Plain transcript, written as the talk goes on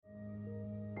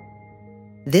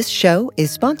This show is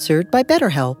sponsored by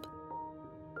BetterHelp.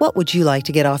 What would you like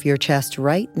to get off your chest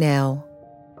right now?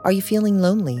 Are you feeling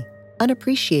lonely,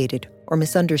 unappreciated, or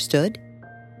misunderstood?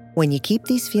 When you keep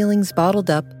these feelings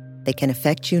bottled up, they can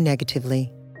affect you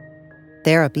negatively.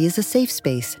 Therapy is a safe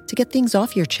space to get things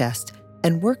off your chest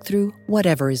and work through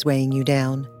whatever is weighing you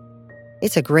down.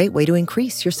 It's a great way to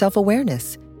increase your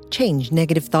self-awareness, change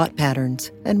negative thought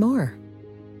patterns, and more.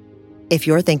 If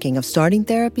you're thinking of starting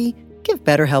therapy, give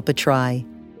BetterHelp a try.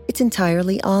 It's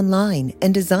entirely online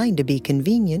and designed to be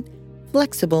convenient,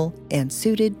 flexible, and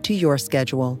suited to your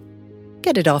schedule.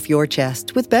 Get it off your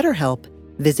chest with BetterHelp.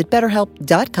 Visit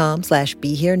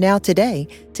BetterHelp.com/BeHereNow today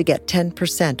to get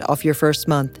 10% off your first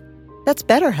month. That's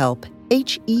BetterHelp,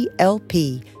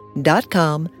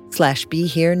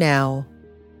 HELP.com/BeHereNow.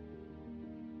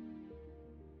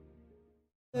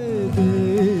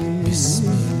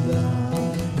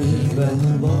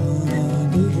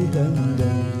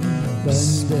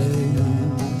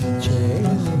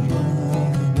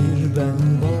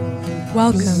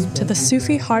 Welcome to the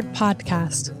Sufi Heart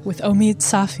Podcast with Omid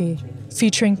Safi,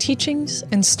 featuring teachings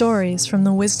and stories from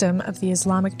the wisdom of the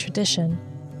Islamic tradition.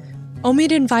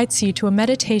 Omid invites you to a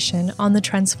meditation on the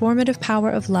transformative power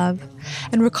of love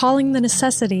and recalling the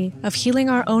necessity of healing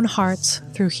our own hearts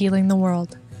through healing the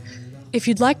world. If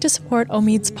you'd like to support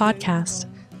Omid's podcast,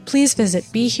 please visit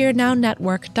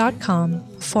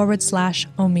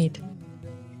BeHereNowNetwork.com/Omid.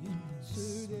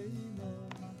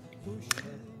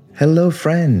 Hello,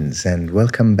 friends, and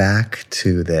welcome back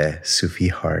to the Sufi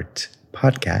Heart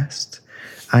Podcast.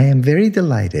 I am very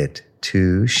delighted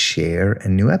to share a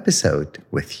new episode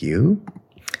with you,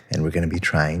 and we're going to be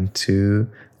trying to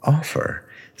offer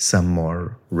some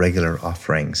more regular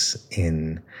offerings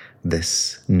in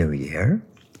this new year.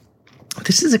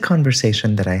 This is a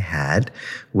conversation that I had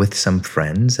with some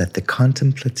friends at the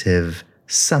Contemplative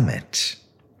Summit,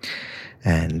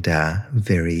 and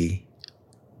very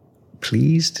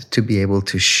pleased to be able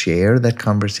to share that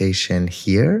conversation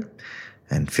here,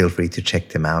 and feel free to check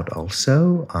them out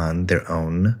also on their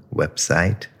own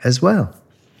website as well.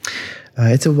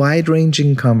 It's a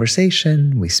wide-ranging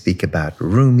conversation. We speak about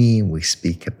Rumi, we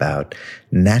speak about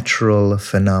natural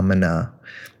phenomena,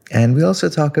 and we also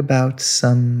talk about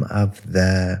some of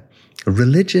the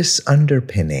religious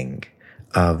underpinning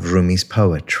of Rumi's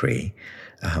poetry,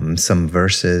 some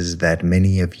verses that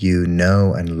many of you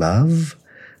know and love,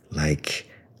 like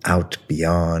out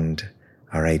beyond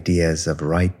our ideas of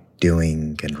right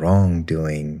doing and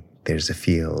wrongdoing, there's a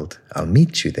field, I'll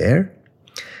meet you there.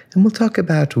 And we'll talk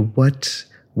about what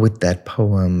would that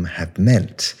poem have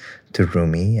meant to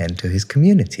Rumi and to his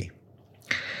community.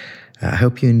 I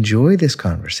hope you enjoy this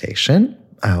conversation.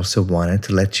 I also wanted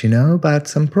to let you know about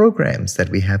some programs that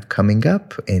we have coming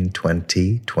up in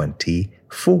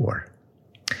 2024.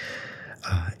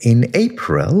 In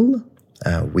April,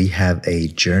 we have a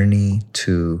journey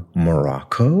to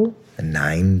Morocco, a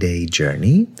 9-day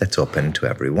journey that's open to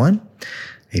everyone,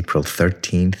 April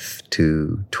 13th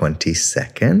to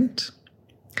 22nd.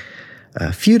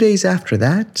 A few days after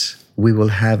that, we will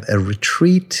have a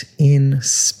retreat in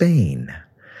Spain,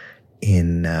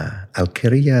 in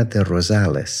Alquería de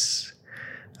Rosales.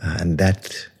 And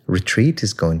that retreat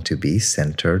is going to be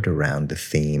centered around the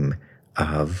theme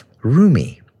of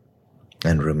Rumi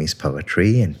and Rumi's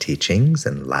poetry and teachings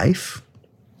and life.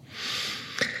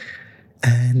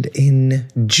 And in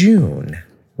June,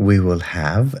 we will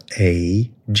have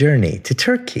a journey to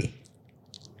Turkey.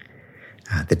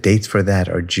 The dates for that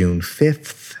are June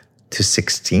 5th to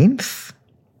 16th.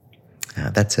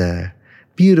 That's a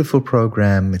beautiful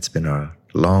program. It's been our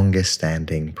longest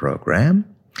standing program.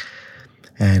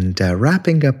 And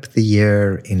wrapping up the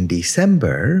year in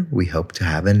December, we hope to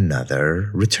have another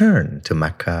return to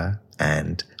Mecca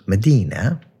and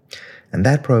Medina. And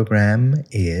that program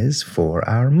is for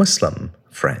our Muslim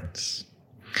friends.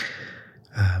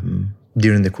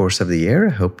 During the course of the year,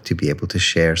 I hope to be able to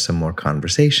share some more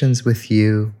conversations with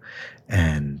you.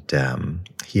 And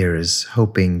here is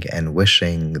hoping and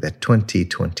wishing that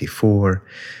 2024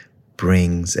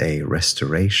 brings a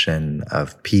restoration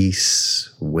of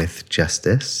peace with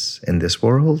justice in this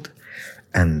world,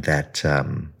 and that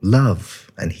love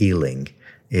and healing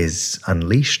is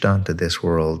unleashed onto this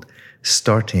world,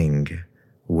 starting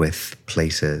with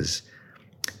places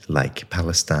like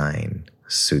Palestine,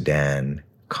 Sudan,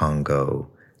 Congo,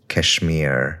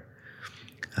 Kashmir,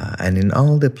 and in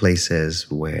all the places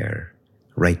where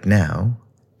right now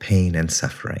pain and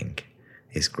suffering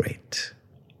is great.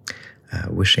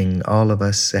 Wishing all of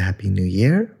us a happy new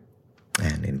year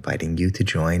and inviting you to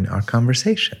join our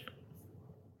conversation.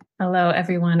 Hello,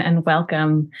 everyone, and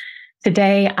welcome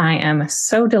Today, I am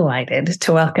so delighted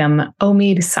to welcome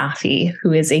Omid Safi,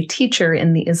 who is a teacher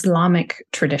in the Islamic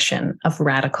tradition of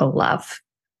radical love.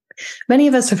 Many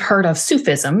of us have heard of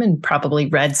Sufism and probably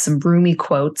read some Rumi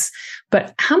quotes,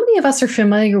 but how many of us are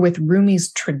familiar with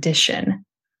Rumi's tradition?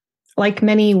 Like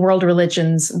many world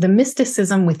religions, the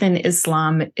mysticism within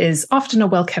Islam is often a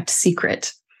well-kept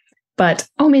secret, but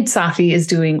Omid Safi is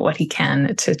doing what he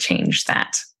can to change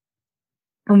that.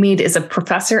 Omid is a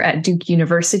professor at Duke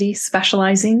University,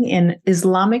 specializing in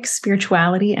Islamic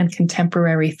spirituality and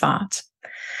contemporary thought.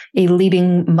 A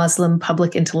leading Muslim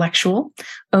public intellectual,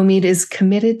 Omid is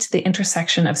committed to the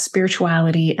intersection of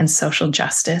spirituality and social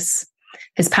justice.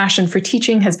 His passion for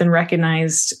teaching has been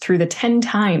recognized through the 10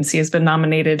 times he has been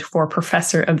nominated for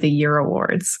Professor of the Year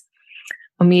awards.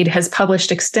 Omid has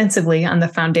published extensively on the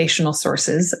foundational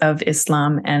sources of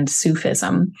Islam and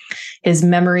Sufism. His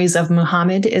Memories of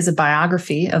Muhammad is a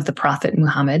biography of the Prophet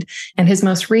Muhammad, and his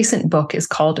most recent book is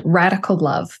called Radical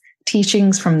Love: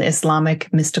 Teachings from the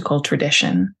Islamic Mystical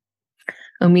Tradition.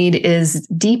 Omid is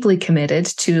deeply committed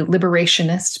to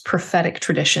liberationist prophetic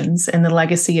traditions and the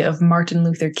legacy of Martin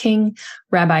Luther King,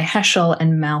 Rabbi Heschel,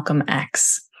 and Malcolm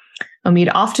X.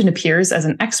 Omid often appears as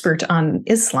an expert on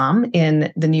Islam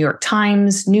in the New York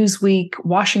Times, Newsweek,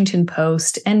 Washington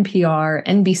Post, NPR,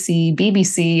 NBC,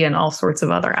 BBC, and all sorts of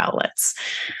other outlets.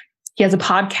 He has a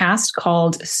podcast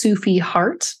called Sufi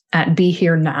Heart at Be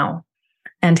Here Now,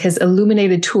 and his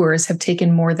illuminated tours have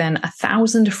taken more than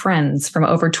 1,000 friends from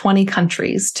over 20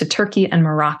 countries to Turkey and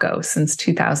Morocco since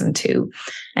 2002.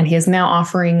 And he is now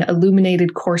offering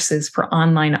illuminated courses for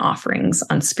online offerings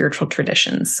on spiritual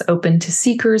traditions, open to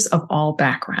seekers of all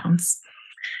backgrounds.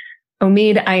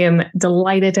 Omid, I am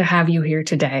delighted to have you here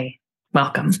today.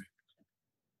 Welcome.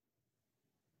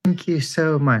 Thank you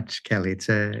so much, Kelly.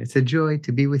 It's a joy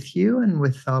to be with you and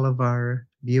with all of our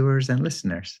viewers and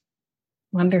listeners.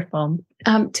 Wonderful.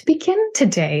 To begin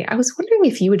today, I was wondering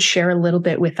if you would share a little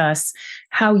bit with us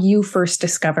how you first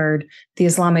discovered the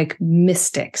Islamic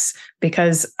mystics,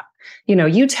 because,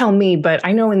 you tell me, but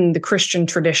I know in the Christian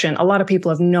tradition, a lot of people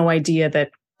have no idea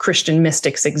that Christian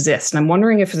mystics exist. And I'm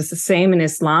wondering if it's the same in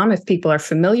Islam, if people are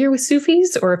familiar with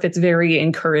Sufis, or if it's very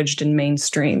encouraged and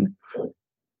mainstream.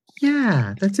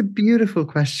 Yeah, that's a beautiful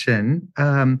question.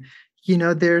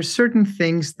 There are certain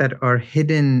things that are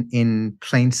hidden in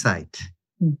plain sight.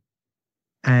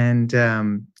 And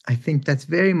I think that's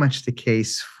very much the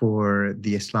case for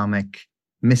the Islamic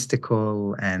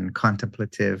mystical and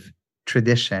contemplative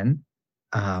tradition.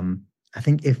 I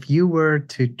think if you were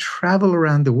to travel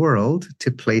around the world to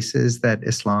places that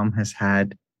Islam has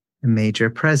had a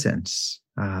major presence,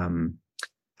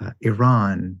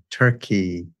 Iran,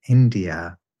 Turkey,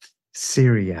 India,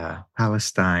 Syria,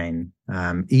 Palestine,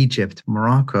 Egypt,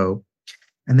 Morocco,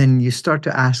 and then you start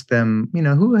to ask them,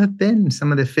 who have been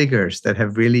some of the figures that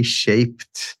have really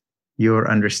shaped your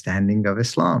understanding of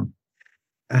Islam?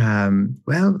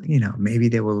 Maybe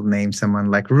they will name someone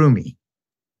like Rumi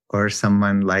or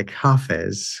someone like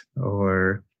Hafiz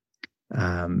or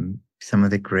some of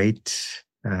the great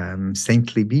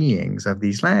saintly beings of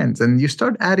these lands. And you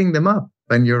start adding them up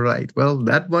and you're right. Well,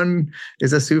 that one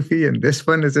is a Sufi and this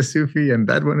one is a Sufi and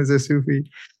that one is a Sufi.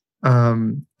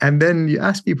 And then you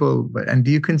ask people, and do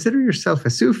you consider yourself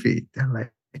a Sufi? They're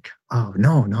like, oh,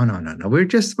 no. We're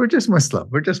just Muslim.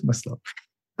 We're just Muslim.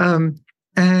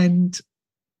 And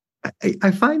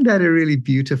I find that a really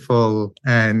beautiful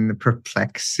and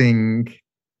perplexing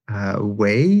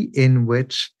way in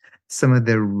which some of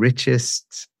the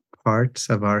richest parts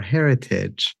of our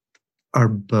heritage are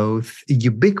both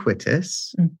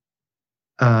ubiquitous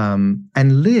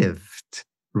and lived,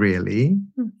 really.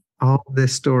 All the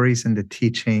stories and the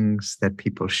teachings that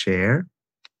people share.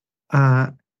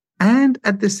 And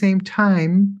at the same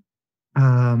time,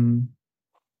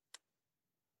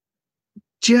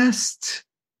 just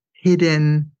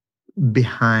hidden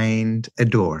behind a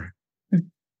door,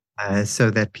 so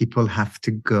that people have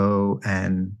to go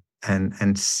and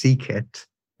seek it.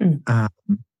 And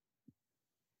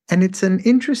it's an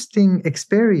interesting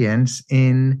experience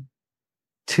in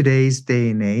today's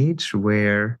day and age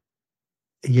where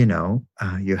you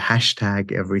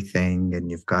hashtag everything and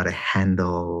you've got a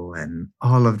handle and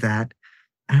all of that.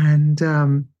 And,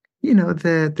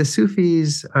 the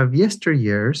Sufis of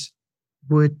yesteryears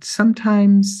would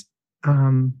sometimes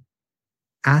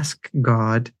ask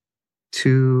God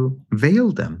to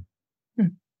veil them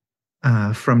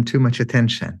from too much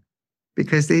attention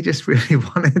because they just really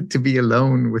wanted to be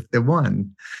alone with the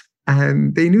one.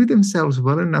 And they knew themselves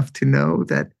well enough to know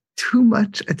that too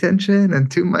much attention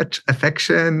and too much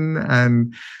affection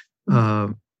and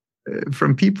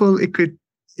from people, it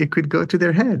could go to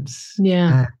their heads.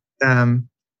 Yeah.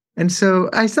 And And so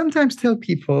I sometimes tell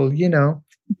people,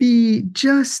 be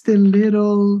just a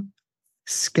little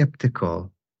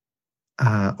skeptical,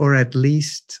 or at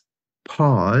least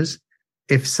pause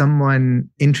if someone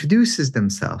introduces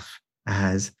themselves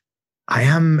as, I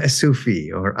am a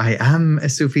Sufi or I am a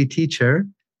Sufi teacher,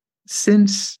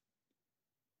 since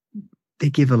they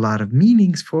give a lot of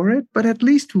meanings for it, but at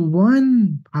least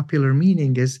one popular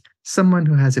meaning is someone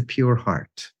who has a pure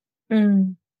heart.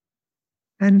 Mm.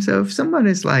 And so if someone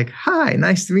is like, hi,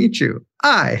 nice to meet you,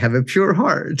 I have a pure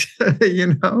heart,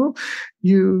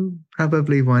 you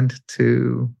probably want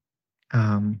to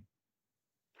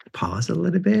pause a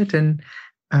little bit. And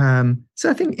so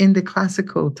I think in the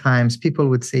classical times, people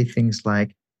would say things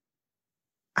like,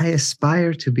 I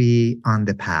aspire to be on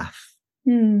the path.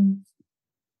 Mm.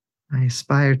 I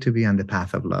aspire to be on the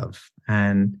path of love.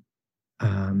 And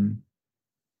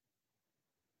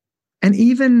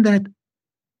even that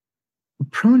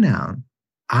pronoun,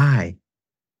 I,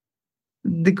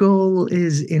 the goal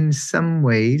is in some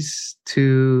ways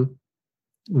to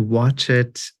watch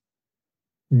it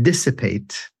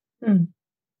dissipate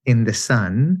in the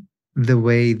sun the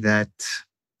way that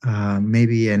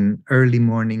maybe an early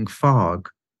morning fog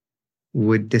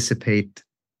would dissipate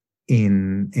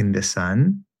in the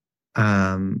sun.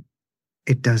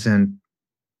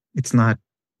 It's not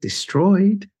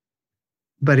destroyed,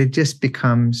 but it just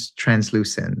becomes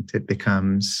translucent. It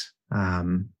becomes,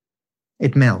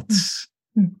 it melts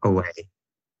away.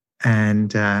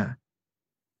 And,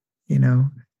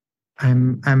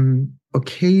 I'm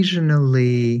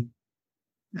occasionally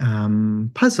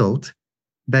puzzled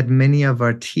that many of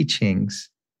our teachings,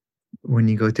 when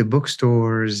you go to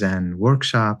bookstores and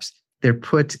workshops, they're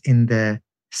put in the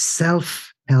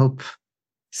self-help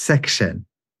section.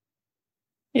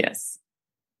 Yes.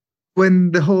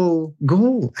 When the whole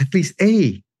goal, at least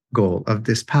a goal of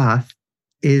this path,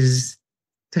 is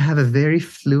to have a very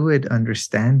fluid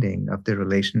understanding of the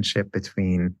relationship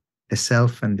between the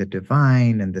self and the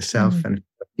divine, and the self and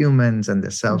humans, and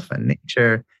the self and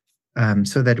nature,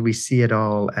 so that we see it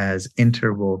all as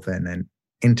interwoven and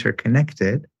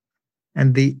interconnected.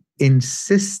 And the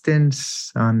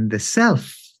insistence on the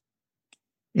self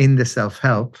in the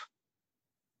self-help,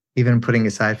 even putting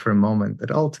aside for a moment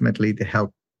that ultimately the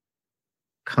help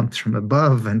comes from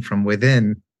above and from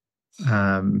within,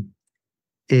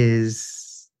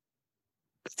 it's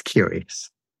curious.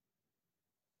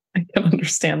 I can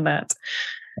understand that.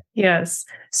 Yes.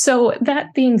 So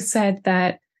that being said,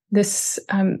 that this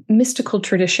mystical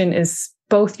tradition is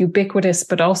both ubiquitous,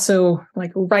 but also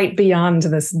like right beyond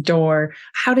this door.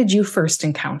 How did you first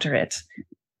encounter it?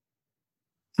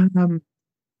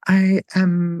 I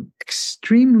am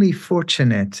extremely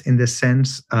fortunate in the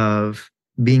sense of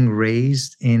being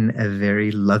raised in a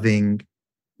very loving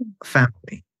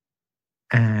family.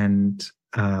 And,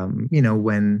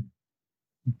 when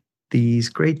these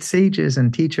great sages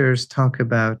and teachers talk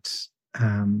about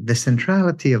the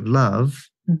centrality of love,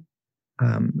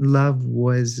 love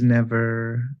was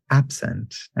never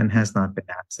absent and has not been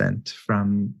absent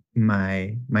from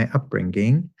my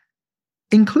upbringing,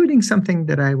 including something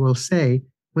that I will say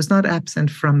was not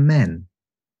absent from men.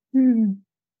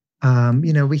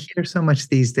 We hear so much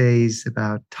these days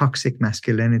about toxic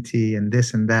masculinity and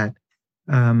this and that.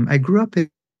 I grew up in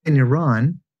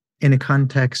Iran in a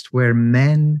context where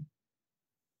men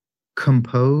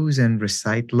compose and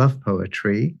recite love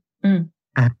poetry.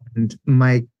 And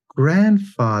my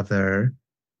grandfather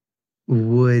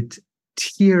would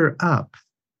tear up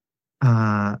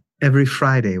every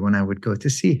Friday when I would go to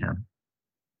see him.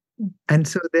 And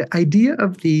so the idea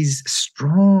of these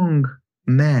strong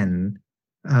men,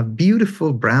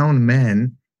 beautiful brown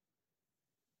men,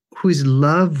 whose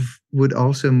love would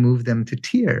also move them to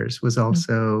tears, was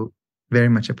also very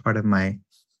much a part of my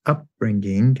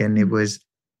upbringing. And it was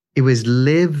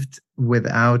lived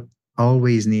without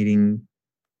always needing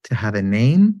to have a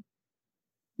name.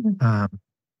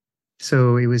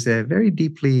 So it was a very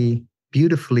deeply,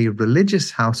 beautifully religious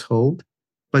household,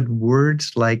 but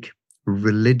words like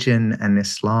religion and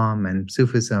Islam and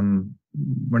Sufism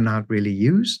were not really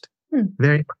used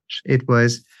very much. It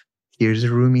was, here's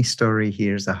a Rumi story,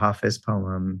 here's a Hafiz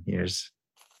poem,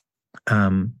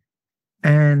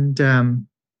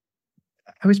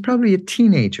 I was probably a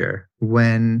teenager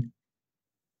when,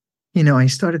 I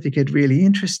started to get really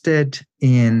interested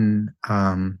in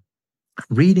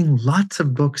reading lots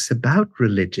of books about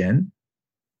religion,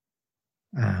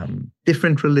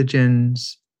 different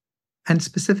religions, and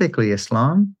specifically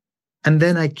Islam. And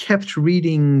then I kept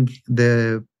reading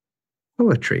the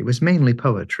poetry. It was mainly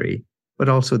poetry, but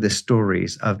also the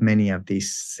stories of many of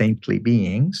these saintly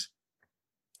beings.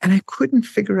 And I couldn't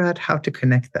figure out how to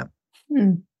connect them.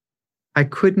 I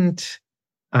couldn't,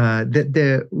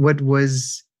 what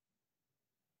was,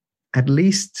 at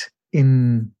least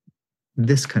in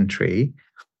this country,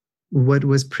 what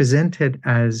was presented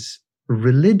as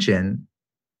religion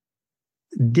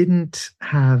didn't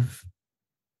have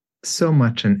so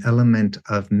much an element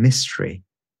of mystery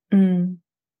or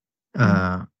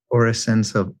a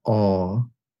sense of awe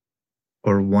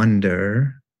or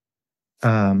wonder.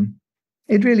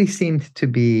 It really seemed to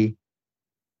be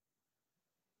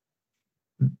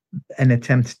an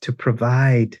attempt to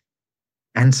provide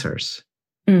answers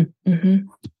in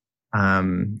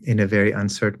a very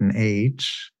uncertain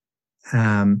age.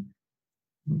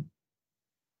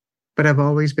 But I've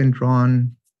always been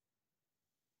drawn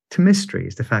to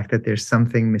mysteries, the fact that there's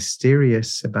something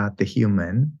mysterious about the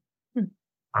human,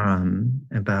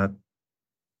 about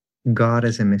God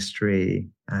as a mystery,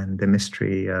 and the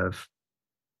mystery of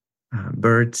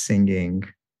birds singing.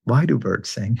 Why do birds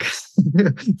sing?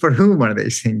 For whom are they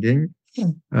singing?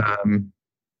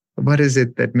 What is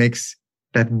it that makes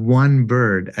that one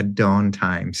bird at dawn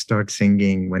time start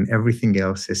singing when everything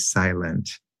else is silent?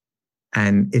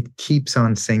 And it keeps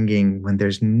on singing when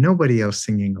there's nobody else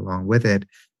singing along with it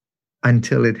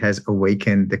until it has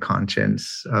awakened the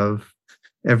conscience of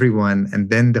everyone. And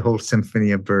then the whole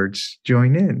symphony of birds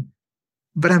join in.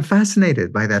 But I'm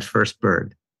fascinated by that first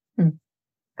bird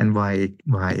and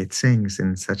why it sings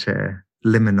in such a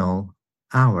liminal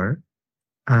hour.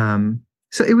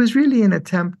 So it was really an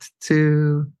attempt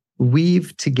to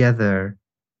weave together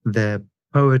the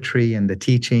poetry and the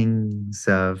teachings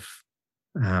of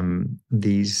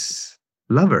these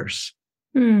lovers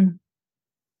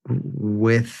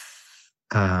with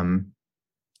the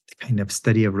kind of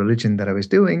study of religion that I was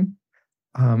doing.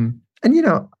 And,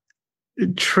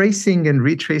 tracing and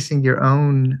retracing your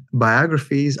own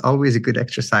biography is always a good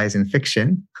exercise in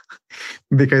fiction,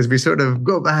 because we sort of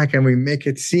go back and we make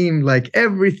it seem like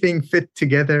everything fit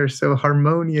together so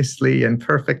harmoniously and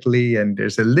perfectly, and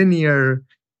there's a linear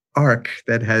arc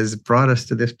that has brought us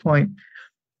to this point.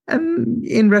 And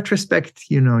in retrospect,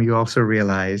 you also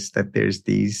realize that there's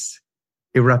these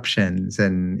eruptions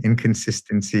and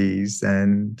inconsistencies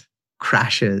and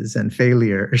crashes and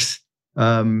failures.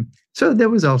 So there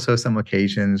was also some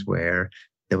occasions where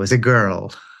there was a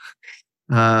girl,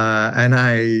 and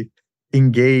I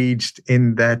engaged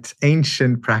in that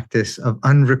ancient practice of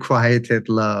unrequited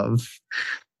love.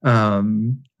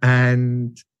 And,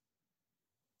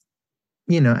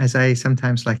 as I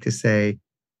sometimes like to say,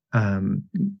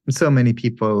 so many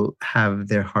people have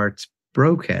their hearts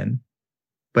broken,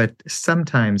 but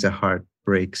sometimes a heart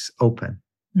breaks open.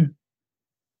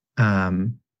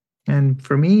 And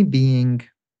for me, being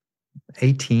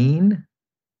 18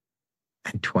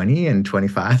 and 20 and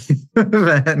 25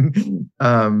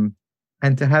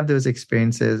 and to have those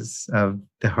experiences of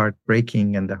the heart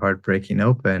breaking and the heart breaking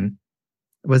open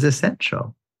was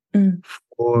essential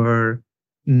for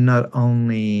not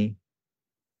only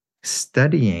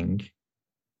studying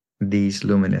these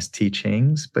luminous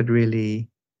teachings, but really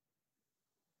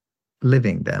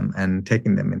living them and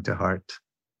taking them into heart.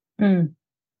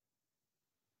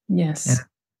 Yes.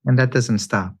 And that doesn't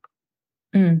stop.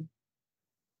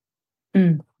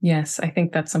 Yes, I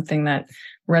think that's something that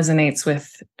resonates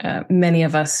with many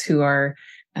of us who are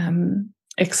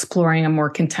exploring a more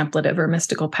contemplative or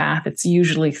mystical path. It's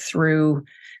usually through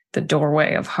the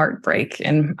doorway of heartbreak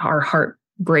and our heart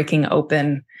breaking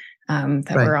open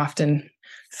that we're often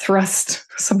thrust,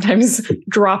 sometimes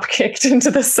drop kicked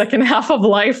into the second half of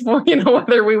life,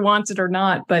 whether we want it or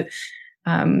not, but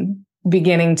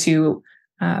beginning to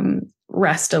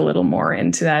rest a little more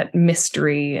into that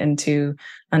mystery, into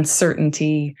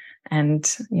uncertainty,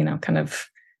 and, kind of,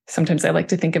 sometimes I like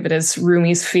to think of it as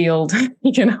Rumi's field,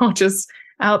 just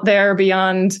out there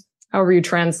beyond, however you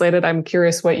translate it. I'm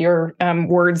curious what your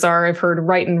words are. I've heard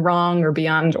right and wrong, or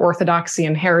beyond orthodoxy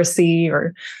and heresy,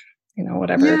 or,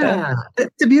 whatever. Yeah,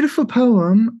 it's a beautiful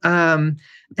poem. And,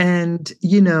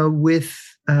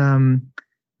 with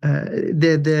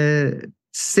the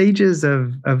sages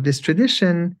of this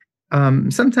tradition,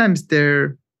 sometimes they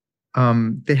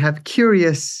have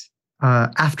curious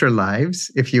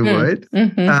afterlives, if you would.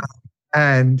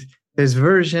 And there's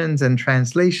versions and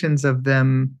translations of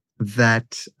them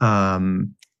that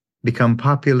become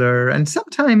popular. And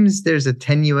sometimes there's a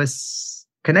tenuous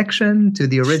connection to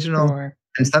the original. Sure.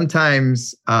 And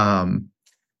sometimes,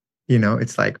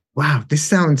 it's like, wow, this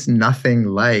sounds nothing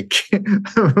like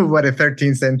what a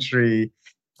 13th century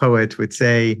poet would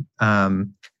say.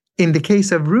 In the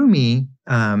case of Rumi,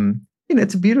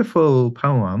 it's a beautiful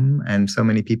poem, and so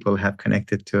many people have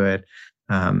connected to it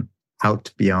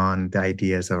out beyond the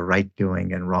ideas of right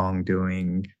doing and wrong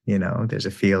doing. There's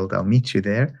a field, I'll meet you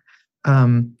there.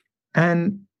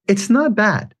 And it's not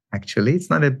bad, actually. It's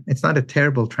not a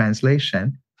terrible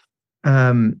translation.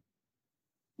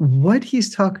 What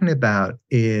he's talking about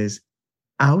is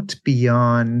out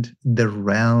beyond the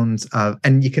realms of,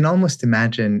 and you can almost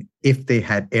imagine if they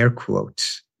had air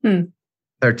quotes,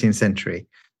 13th century,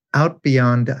 out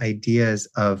beyond the ideas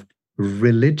of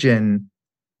religion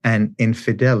and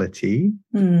infidelity,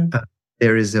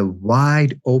 there is a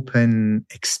wide open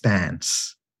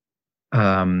expanse.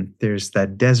 There's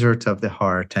that desert of the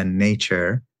heart and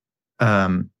nature.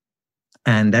 And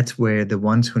that's where the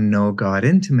ones who know God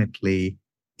intimately,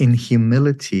 in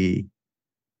humility,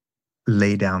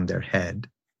 lay down their head.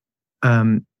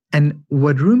 And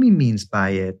what Rumi means by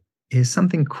it is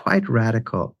something quite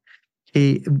radical.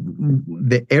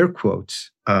 The air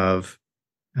quotes of,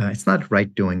 it's not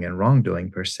right doing and wrong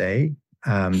doing per se,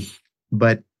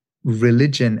 but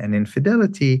religion and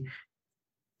infidelity,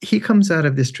 he comes out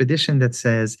of this tradition that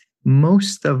says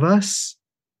most of us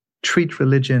treat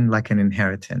religion like an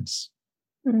inheritance.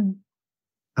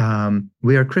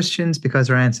 We are Christians because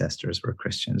our ancestors were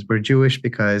Christians. We're Jewish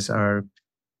because our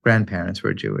grandparents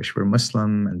were Jewish. We're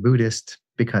Muslim and Buddhist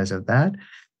because of that.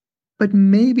 But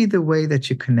maybe the way that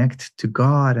you connect to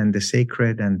God and the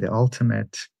sacred and the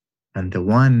ultimate and the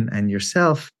one and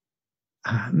yourself,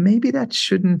 maybe that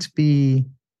shouldn't be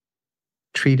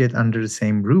treated under the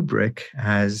same rubric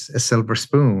as a silver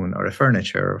spoon or a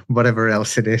furniture or whatever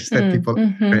else it is that people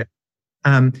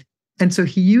and so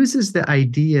he uses the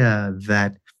idea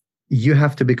that you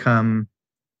have to become,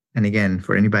 and again,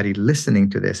 for anybody listening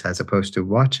to this as opposed to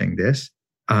watching this,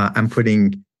 I'm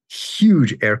putting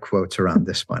huge air quotes around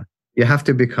this one. You have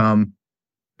to become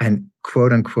an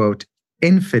quote unquote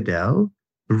infidel,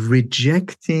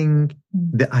 rejecting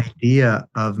the idea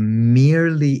of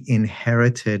merely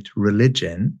inherited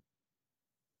religion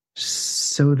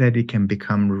so that it can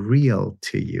become real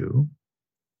to you.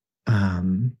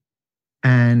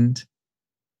 And,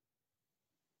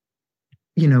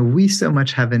 we so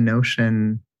much have a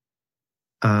notion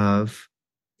of,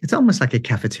 it's almost like a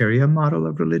cafeteria model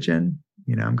of religion.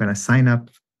 I'm going to sign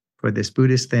up for this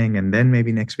Buddhist thing, and then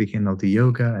maybe next weekend I'll do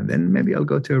yoga, and then maybe I'll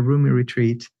go to a Rumi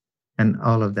retreat and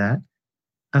all of that.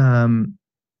 And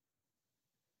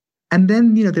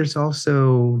then, there's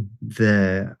also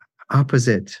the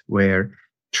opposite, where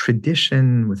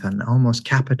tradition with an almost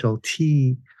capital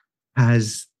T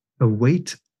has a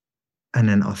weight and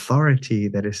an authority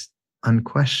that is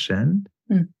unquestioned.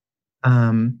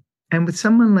 And with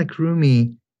someone like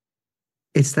Rumi,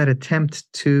 it's that attempt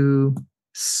to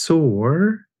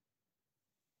soar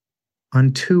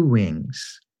on two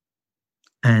wings.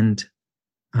 And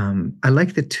I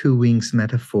like the two wings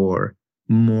metaphor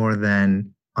more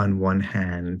than on one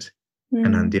hand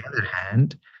and on the other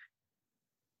hand,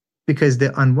 because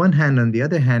the on one hand, on the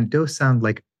other hand, those sound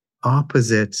like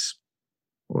opposites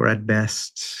or at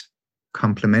best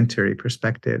complementary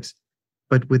perspectives.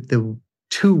 But with the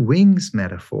two wings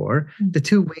metaphor, the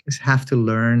two wings have to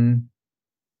learn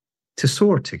to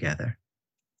soar together.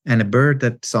 And a bird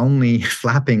that's only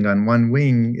flapping on one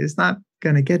wing is not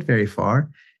going to get very far.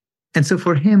 And so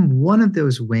for him, one of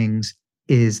those wings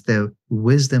is the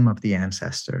wisdom of the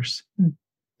ancestors.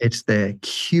 It's the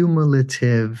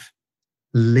cumulative,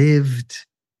 lived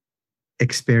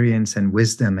experience and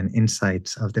wisdom and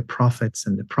insights of the prophets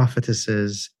and the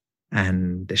prophetesses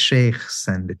and the sheikhs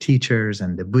and the teachers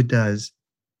and the Buddhas.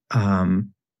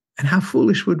 And how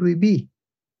foolish would we be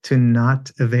to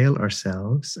not avail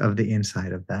ourselves of the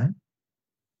insight of that?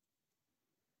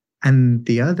 And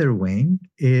the other wing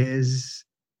is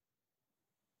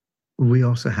we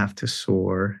also have to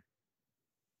soar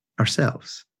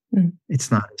ourselves.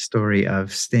 It's not a story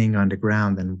of staying on the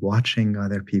ground and watching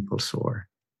other people soar.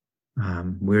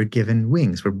 We're given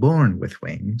wings. We're born with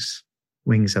wings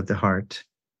of the heart.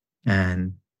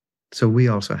 And so we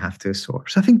also have to soar.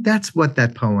 So I think that's what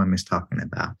that poem is talking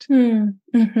about.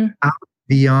 Out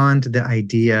beyond the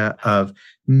idea of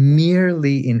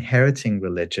merely inheriting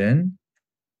religion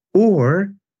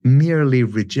or merely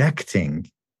rejecting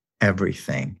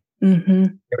everything.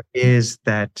 There is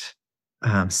that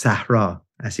Sahra,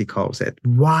 as he calls it,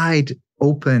 wide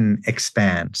open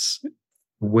expanse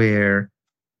where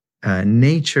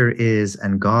nature is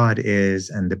and God is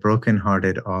and the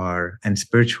brokenhearted are and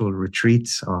spiritual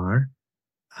retreats are.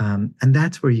 And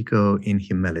that's where you go in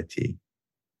humility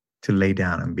to lay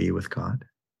down and be with God.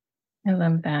 I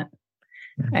love that.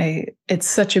 Yeah. It's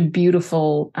such a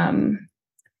beautiful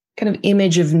kind of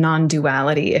image of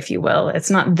non-duality, if you will. It's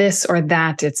not this or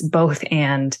that, it's both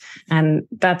and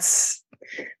that's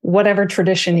whatever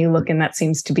tradition you look in, that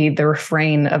seems to be the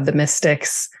refrain of the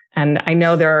mystics. And I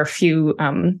know there are a few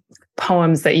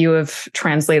poems that you have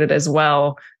translated as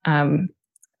well. And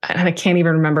I can't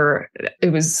even remember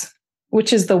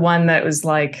which is the one that was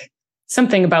like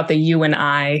something about the you and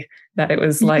I, that it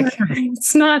was like,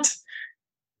 it's not.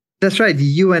 That's right.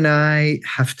 You and I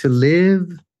have to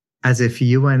live as if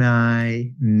you and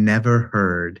I never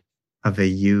heard of a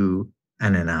you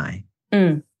and an I.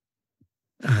 Mm.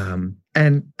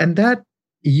 And that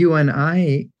you and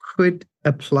I could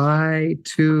apply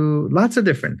to lots of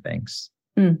different things.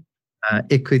 Mm.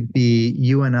 It could be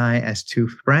you and I as two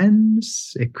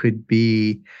friends. It could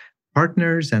be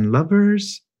partners and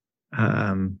lovers.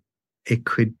 It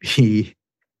could be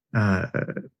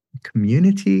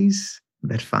communities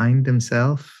that find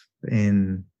themselves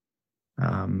in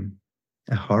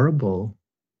a horrible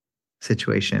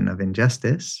situation of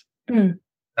injustice. Mm.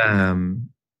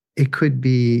 It could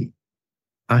be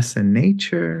us and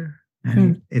nature,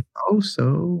 and it's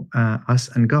also us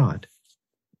and God.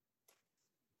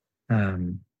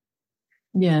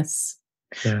 Yes.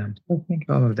 I think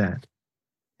all of that.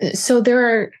 So there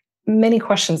are many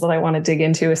questions that I want to dig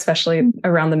into, especially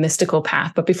around the mystical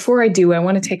path. But before I do, I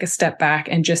want to take a step back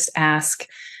and just ask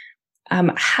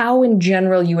how in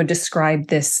general you would describe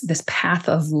this path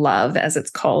of love, as it's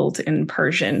called in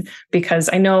Persian, because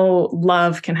I know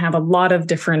love can have a lot of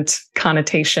different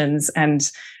connotations, and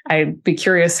I'd be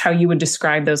curious how you would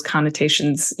describe those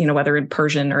connotations, whether in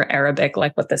Persian or Arabic,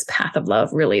 like what this path of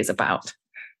love really is about.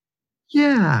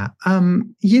 Yeah.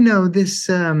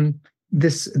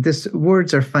 This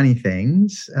words are funny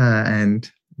things, and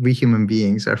we human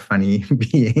beings are funny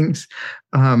beings.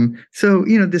 So,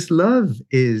 this love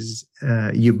is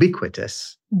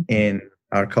ubiquitous in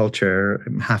our culture.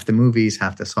 Half the movies,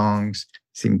 half the songs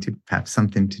seem to have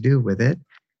something to do with it.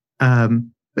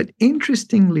 But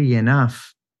interestingly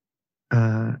enough,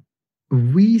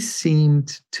 we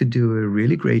seemed to do a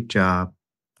really great job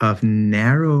of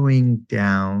narrowing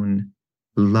down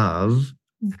love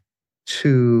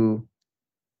to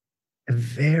a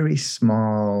very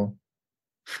small,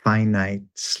 finite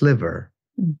sliver,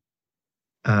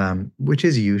 which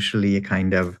is usually a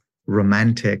kind of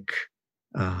romantic,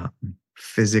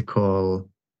 physical,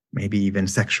 maybe even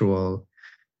sexual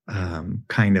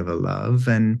kind of a love.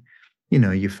 And,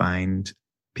 you find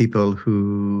people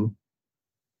who,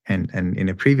 and in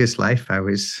a previous life, I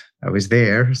was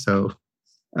there. So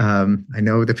I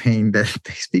know the pain that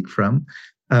they speak from.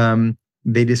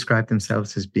 They describe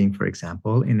themselves as being, for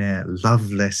example, in a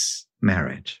loveless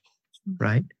marriage,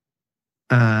 right?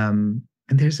 And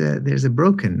there's a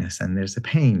brokenness and there's a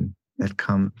pain that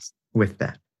comes with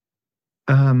that.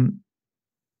 And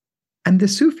the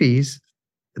Sufis,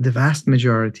 the vast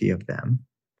majority of them,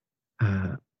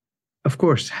 of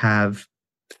course, have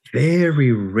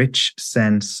very rich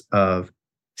sense of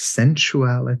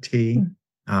sensuality.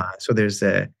 So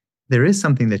there is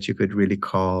something that you could really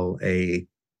call a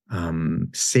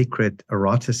sacred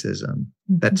eroticism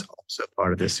that's also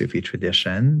part of the Sufi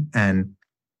tradition. And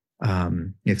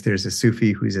if there's a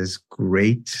Sufi who's as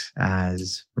great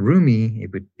as Rumi,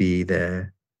 it would be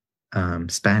the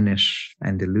Spanish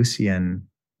Andalusian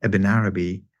Ibn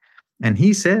Arabi. And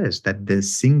he says that the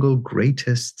single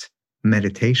greatest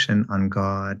meditation on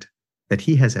God that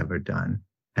he has ever done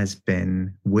has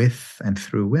been with and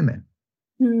through women.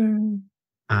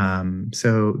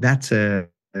 So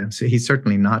so he's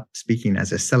certainly not speaking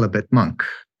as a celibate monk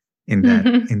in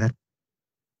that.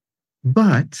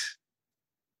 But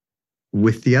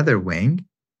with the other wing,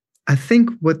 I think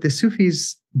what the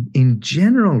Sufis in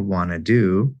general want to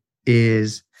do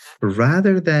is,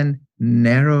 rather than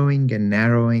narrowing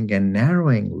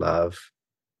love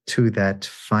to that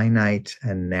finite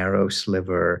and narrow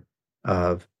sliver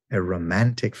of a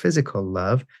romantic physical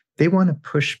love, they want to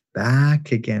push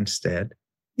back against it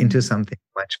into something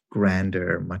much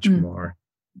grander, much more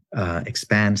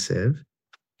expansive.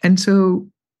 And so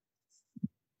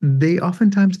they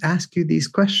oftentimes ask you these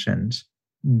questions.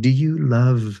 Do you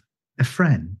love a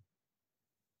friend?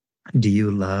 Do you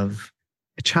love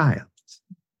a child?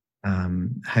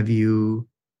 Have you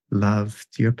loved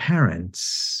your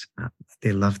parents?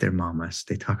 They love their mamas.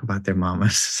 They talk about their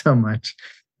mamas so much.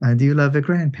 Do you love a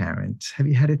grandparent? Have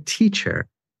you had a teacher?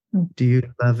 Do you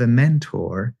love a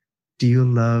mentor? Do you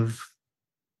love,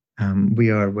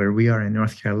 where we are in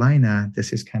North Carolina,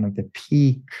 this is kind of the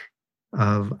peak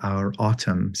of our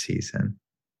autumn season,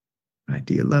 right?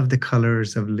 Do you love the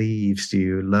colors of leaves? Do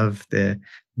you love the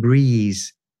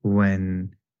breeze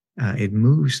when it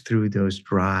moves through those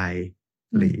dry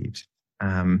leaves?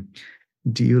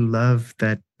 Do you love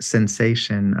that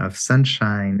sensation of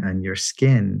sunshine on your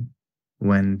skin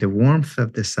when the warmth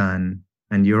of the sun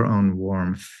and your own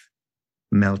warmth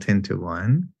melt into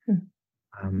one?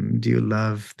 Do you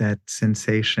love that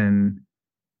sensation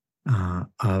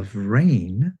of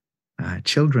rain?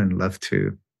 Children love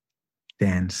to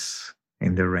dance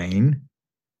in the rain.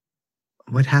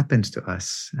 What happens to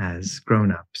us as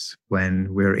grown-ups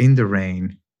when we're in the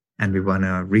rain and we want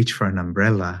to reach for an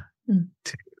umbrella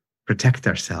to protect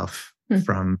ourselves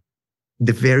from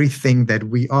the very thing that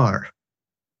we are?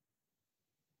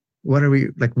 What are we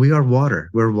like? We are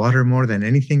water. We're water more than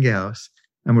anything else,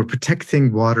 and we're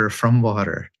protecting water from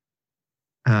water.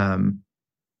 And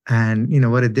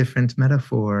what a different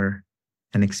metaphor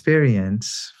and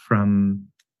experience from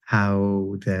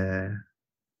how the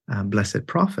blessed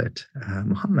prophet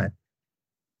Muhammad,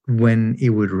 when it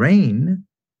would rain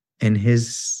in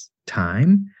his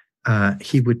time,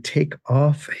 he would take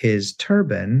off his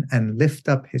turban and lift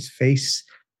up his face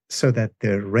so that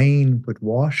the rain would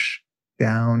wash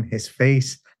down his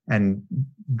face and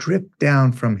drip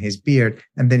down from his beard.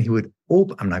 And then he would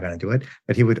I'm not going to do it,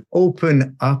 but he would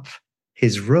open up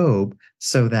his robe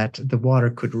so that the water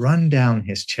could run down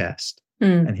his chest.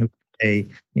 And he would say,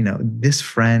 this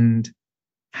friend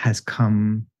has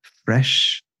come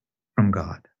fresh from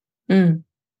God. Do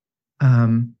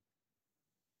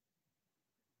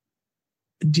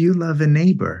you love a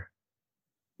neighbor?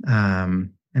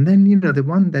 And then, the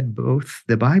one that both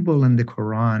the Bible and the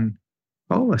Quran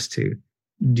call us to.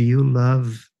 Do you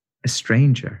love a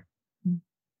stranger?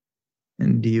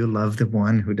 And do you love the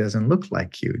one who doesn't look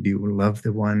like you? Do you love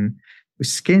the one whose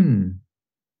skin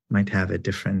might have a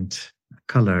different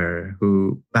color,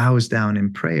 who bows down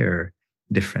in prayer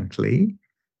differently?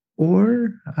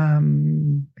 Or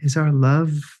is our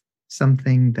love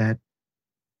something that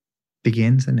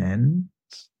begins and ends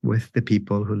with the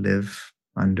people who live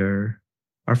under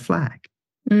our flag?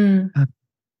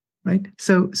 Right?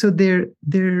 So they're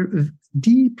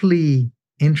deeply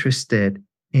interested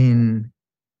in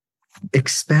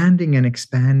expanding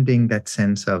that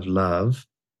sense of love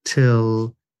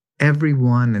till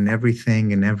everyone and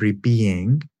everything and every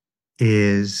being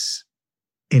is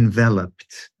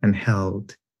enveloped and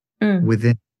held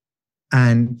within.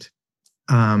 And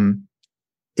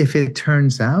if it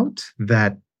turns out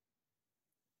that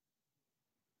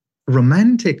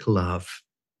romantic love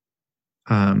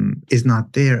is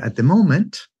not there at the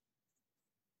moment,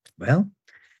 well,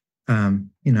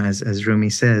 as Rumi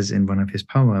says in one of his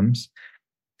poems,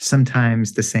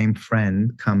 sometimes the same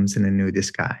friend comes in a new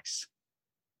disguise.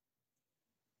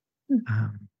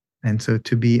 And so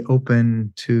to be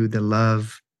open to the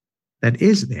love that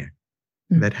is there,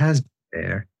 that has been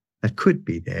there, that could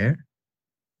be there,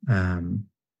 and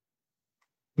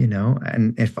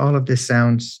if all of this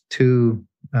sounds too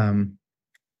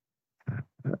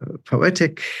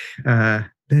poetic,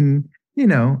 then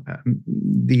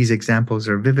these examples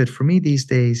are vivid for me these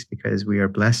days because we are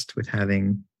blessed with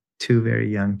having two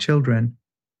very young children.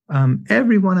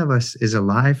 Every one of us is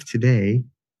alive today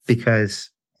because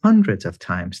hundreds of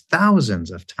times,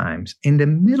 thousands of times, in the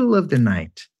middle of the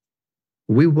night,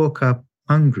 we woke up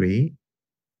hungry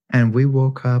and we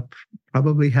woke up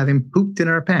probably having pooped in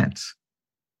our pants.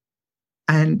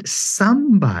 And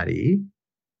somebody,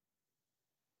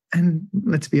 and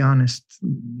let's be honest,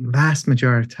 vast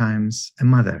majority of times, a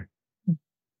mother,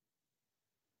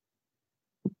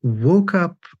 woke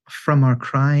up from our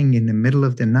crying in the middle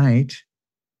of the night,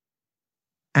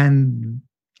 and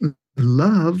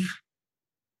love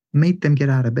made them get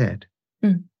out of bed.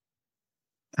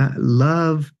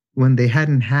 Love when they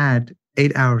hadn't had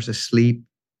 8 hours of sleep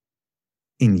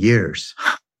in years.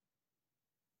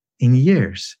 In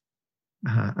years.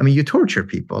 You torture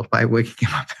people by waking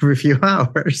them up every few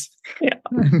hours. Yeah.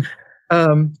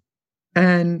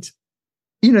 And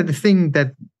the thing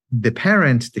that the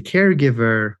parent, the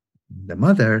caregiver, the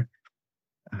mother,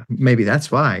 maybe that's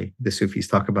why the Sufis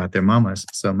talk about their mamas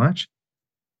so much.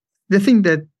 The thing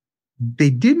that they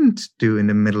didn't do in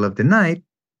the middle of the night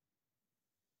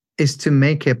is to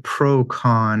make a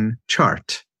pro-con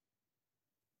chart.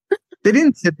 They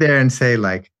didn't sit there and say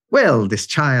well, this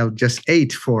child just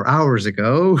ate 4 hours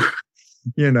ago.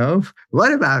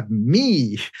 What about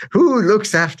me? Who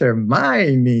looks after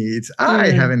my needs?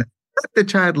 I haven't let the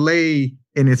child lay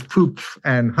in its poop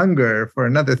and hunger for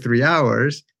another 3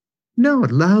 hours. No,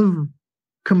 love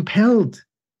compelled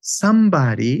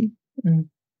somebody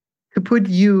to put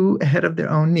you ahead of their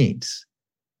own needs.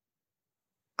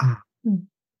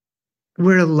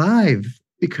 We're alive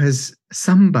because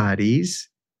somebody's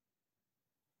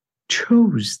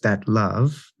chose that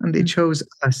love, and they chose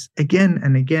us again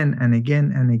and again and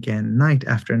again and again, night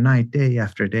after night, day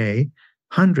after day,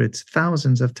 hundreds,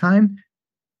 thousands of times,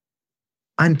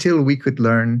 until we could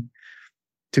learn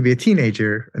to be a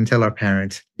teenager and tell our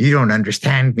parents, you don't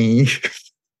understand me.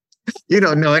 You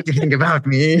don't know anything about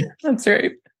me. That's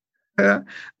right.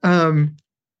 Um,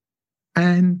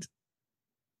 and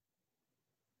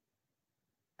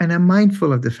I'm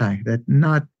mindful of the fact that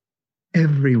not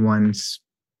everyone's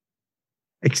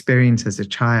experience as a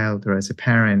child or as a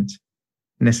parent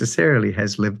necessarily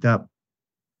has lived up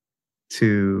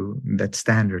to that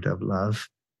standard of love.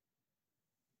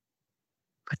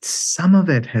 But some of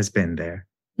it has been there.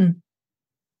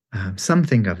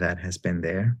 Something of that has been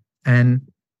there. And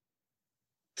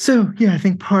so, I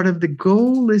think part of the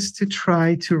goal is to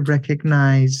try to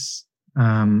recognize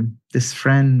this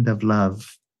friend of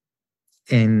love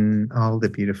in all the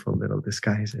beautiful little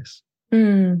disguises.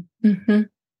 Mm-hmm.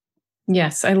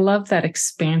 Yes, I love that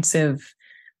expansive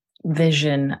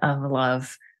vision of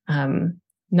love.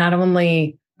 Not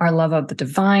only our love of the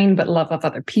divine, but love of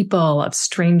other people, of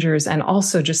strangers, and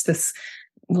also just this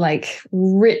like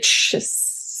rich,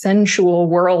 sensual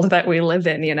world that we live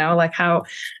in, like how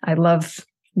I love,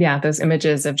 those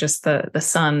images of just the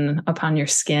sun upon your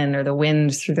skin or the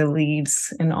wind through the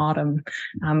leaves in autumn.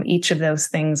 Each of those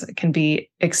things can be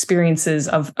experiences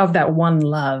of that one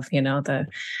love, and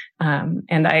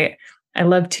I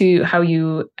love too how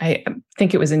I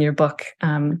think it was in your book,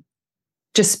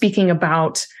 just speaking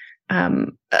about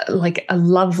like a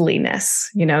loveliness.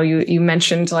 You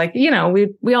mentioned like,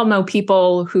 we all know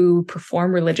people who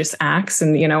perform religious acts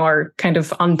and, are kind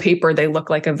of on paper, they look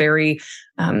like a very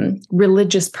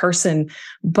religious person,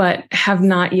 but have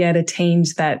not yet attained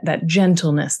that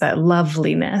gentleness, that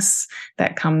loveliness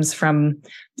that comes from,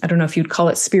 I don't know if you'd call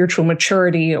it spiritual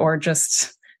maturity or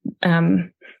just,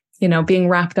 being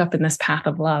wrapped up in this path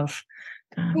of love.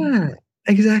 Yeah,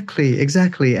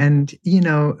 exactly. And,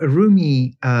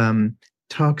 Rumi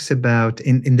talks about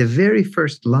in the very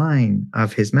first line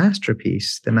of his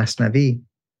masterpiece, the Masnavi,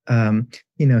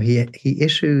 he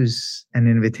issues an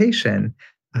invitation,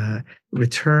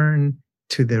 return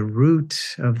to the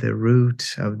root of the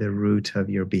root of the root of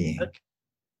your being.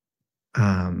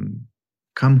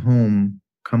 Come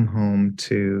home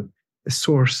to the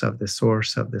source of the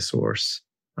source of the source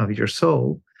of your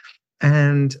soul.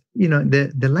 And,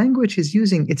 the language he's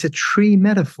using, it's a tree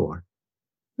metaphor.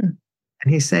 And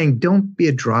he's saying, don't be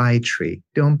a dry tree.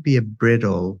 Don't be a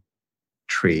brittle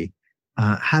tree.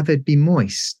 Have it be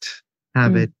moist.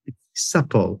 Have it be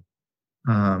supple.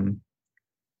 And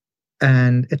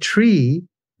a tree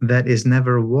that is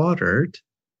never watered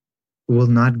will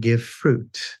not give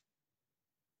fruit.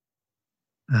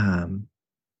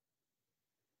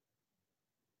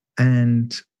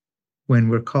 And when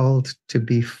we're called to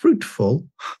be fruitful,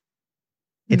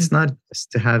 it's not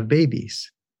just to have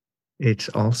babies. It's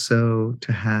also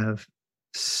to have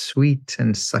sweet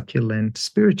and succulent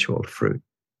spiritual fruit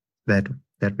that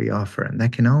we offer. And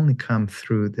that can only come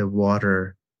through the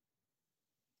water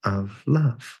of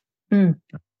love,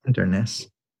 tenderness.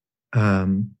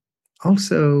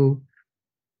 Also,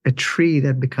 a tree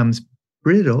that becomes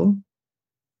brittle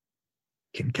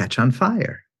can catch on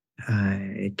fire.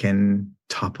 It can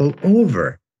topple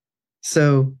over.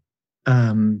 So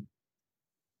there's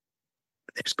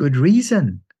good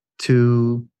reason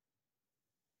to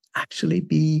actually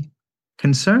be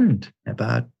concerned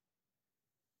about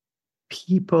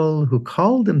people who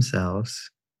call themselves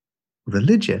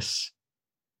religious,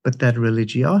 but that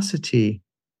religiosity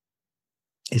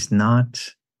is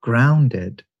not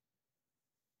grounded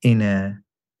in a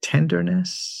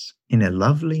tenderness, in a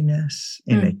loveliness,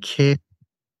 in a care.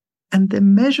 And the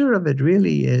measure of it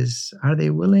really is, are they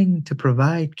willing to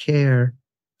provide care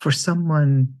for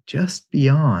someone just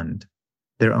beyond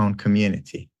their own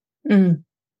community?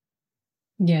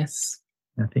 Yes.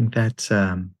 I think that's,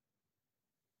 so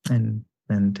I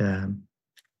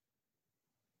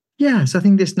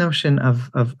think this notion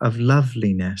of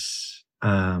loveliness,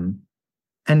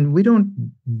 and we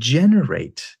don't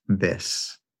generate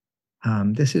this.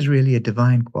 This is really a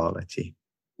divine quality.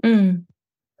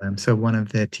 So one of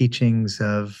the teachings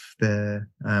of the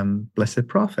Blessed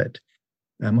Prophet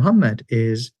Muhammad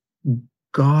is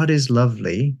God is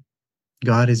lovely,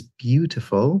 God is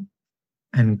beautiful,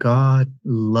 and God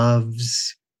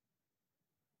loves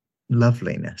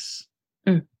loveliness.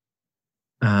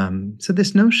 So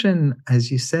this notion,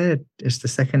 as you said just a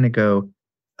second ago,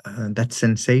 that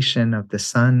sensation of the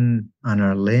sun on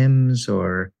our limbs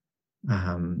or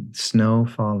snow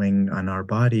falling on our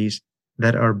bodies,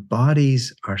 that our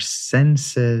bodies, our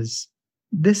senses,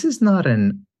 this is not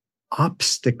an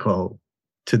obstacle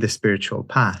to the spiritual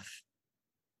path.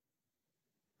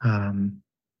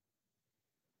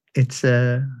 It's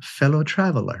a fellow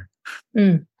traveler.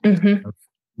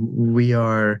 We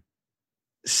are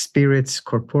spirits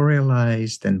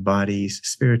corporealized and bodies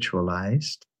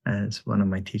spiritualized, as one of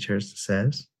my teachers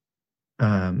says.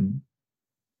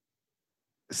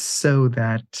 so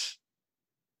that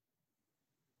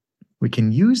we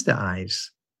can use the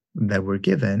eyes that we're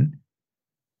given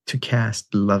to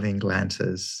cast loving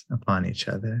glances upon each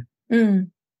other.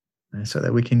 So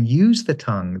that we can use the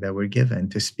tongue that we're given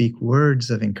to speak words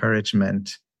of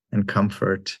encouragement and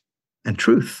comfort and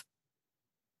truth.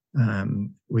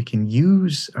 We can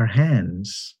use our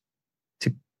hands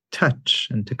to touch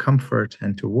and to comfort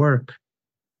and to work.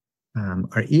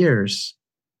 Our ears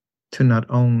to not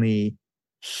only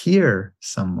hear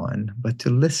someone, but to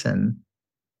listen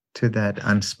to that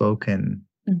unspoken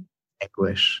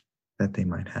anguish that they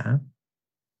might have.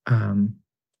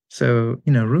 So,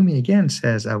 Rumi again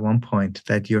says at one point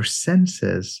that your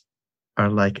senses are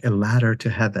like a ladder to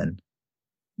heaven.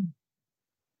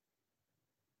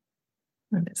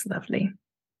 That is lovely.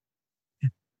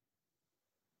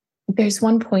 There's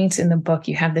one point in the book,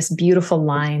 you have this beautiful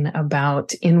line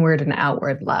about inward and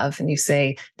outward love. And you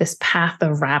say this path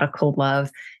of radical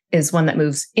love is one that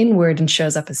moves inward and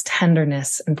shows up as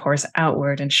tenderness and pours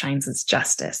outward and shines as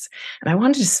justice. And I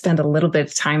wanted to spend a little bit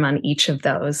of time on each of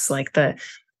those, like the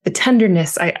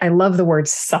tenderness. I love the word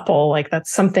supple. Like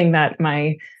that's something that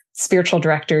my spiritual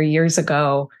director years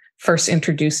ago first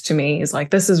introduced to me, is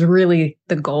like, this is really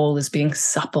the goal, is being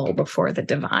supple before the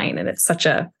divine. And it's such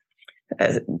a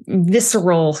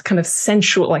visceral, kind of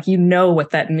sensual, like,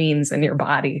 what that means in your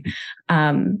body.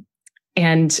 But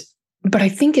I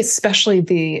think especially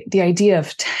the idea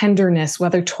of tenderness,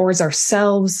 whether towards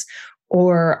ourselves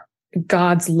or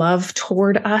God's love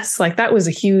toward us, like that was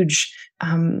a huge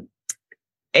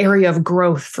area of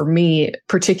growth for me.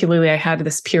 Particularly, I had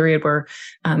this period where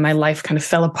my life kind of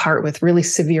fell apart with really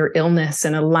severe illness,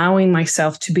 and allowing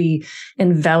myself to be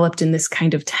enveloped in this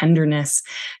kind of tenderness.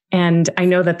 And I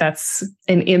know that that's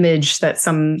an image that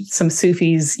some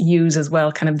Sufis use as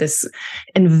well, kind of this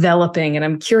enveloping. And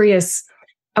I'm curious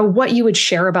what you would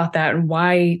share about that and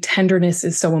why tenderness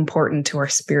is so important to our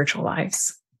spiritual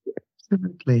lives.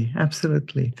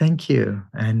 Absolutely. Thank you.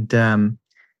 And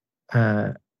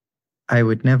I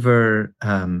would never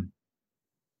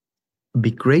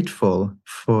be grateful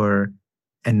for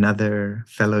another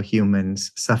fellow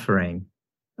human's suffering.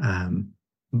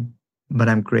 But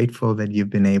I'm grateful that you've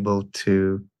been able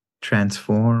to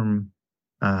transform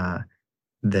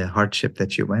the hardship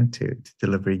that you went to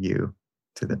deliver you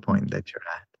to the point that you're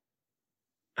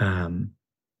at.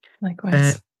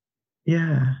 Likewise.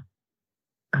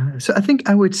 So I think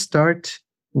I would start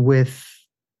with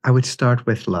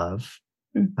love.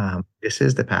 This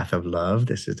is the path of love.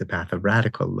 This is the path of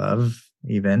radical love,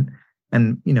 even.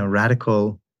 And,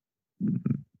 radical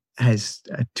has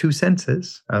two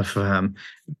senses of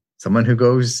someone who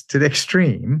goes to the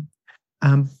extreme.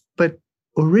 But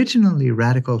originally,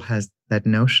 radical has that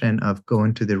notion of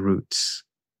going to the roots.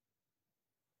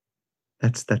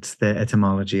 That's the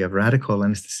etymology of radical,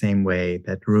 and it's the same way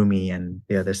that Rumi and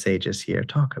the other sages here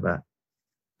talk about.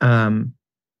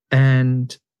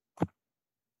 And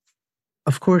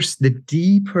of course, the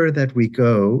deeper that we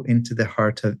go into the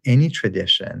heart of any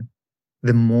tradition,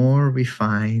 the more we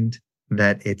find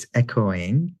that it's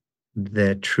echoing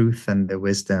the truth and the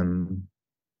wisdom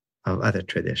of other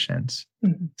traditions.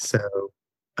 Mm-hmm. So,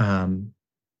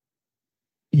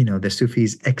 the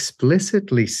Sufis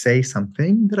explicitly say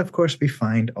something that, of course, we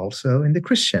find also in the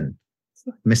Christian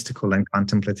mystical and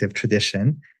contemplative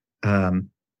tradition.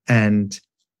 And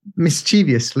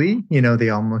mischievously, they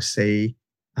almost say,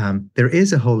 there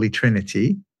is a Holy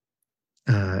Trinity,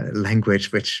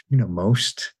 language which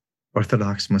most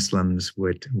Orthodox Muslims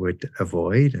would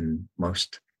avoid, and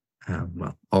most,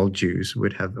 all Jews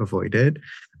would have avoided.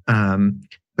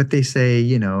 But they say,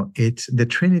 the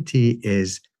Trinity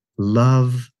is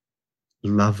love,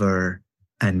 lover,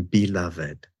 and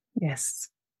beloved. Yes.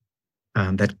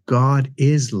 That God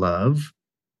is love,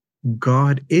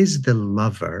 God is the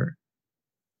lover,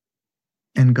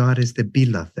 and God is the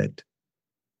beloved.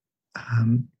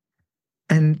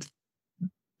 And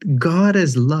God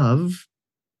as love,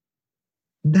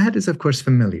 that is, of course,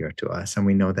 familiar to us. And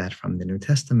we know that from the New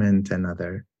Testament and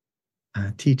other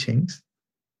teachings.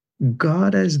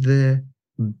 God as the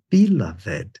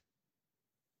beloved.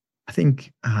 I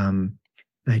think the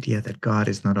idea that God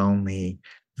is not only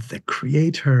the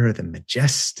creator, the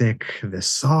majestic, the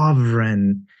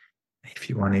sovereign, if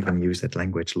you want to even use that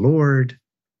language, Lord,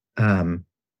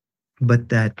 but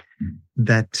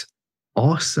that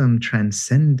awesome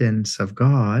transcendence of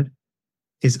God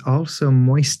is also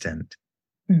moistened.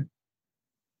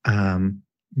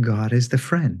 God is the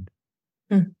friend.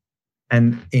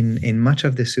 And in much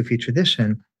of the Sufi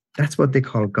tradition, that's what they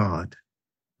call God,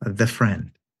 the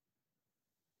friend.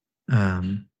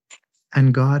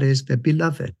 And God is the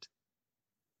beloved.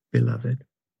 beloved.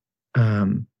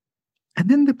 And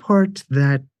then the part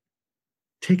that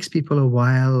takes people a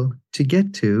while to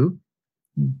get to,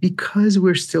 because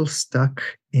we're still stuck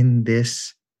in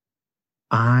this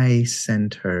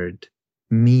I-centered,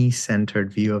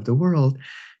 me-centered view of the world,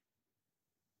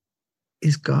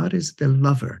 is God is the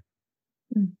lover.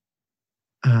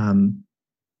 And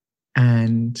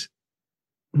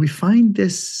we find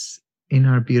this in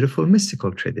our beautiful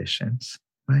mystical traditions,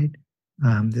 right?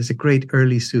 There's a great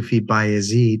early Sufi,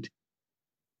 Bayezid,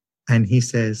 and he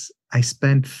says, I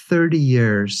spent 30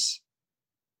 years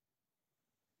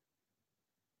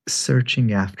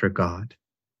searching after God,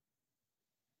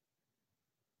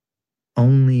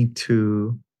 only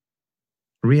to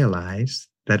realize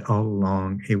that all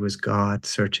along it was God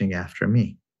searching after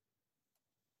me.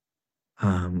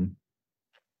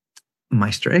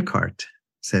 Meister Eckhart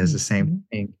says the same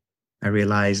thing. I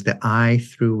realize the eye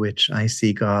through which I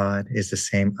see God is the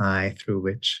same eye through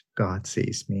which God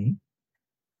sees me.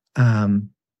 And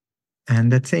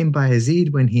that same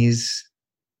Bayezid, when he's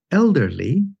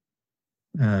elderly,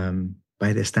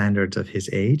 by the standards of his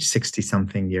age,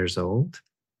 60-something years old,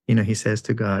 he says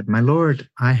to God, my Lord,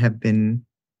 I have been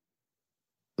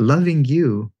loving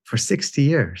you for 60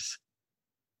 years.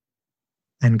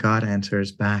 And God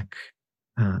answers back,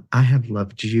 I have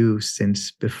loved you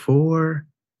since before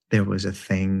there was a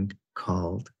thing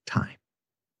called time.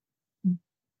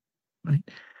 Right?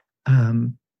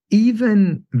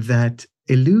 Even that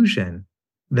illusion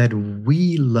that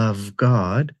we love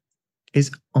God is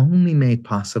only made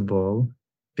possible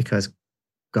because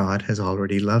God has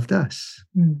already loved us.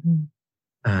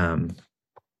 And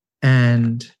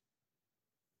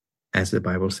as the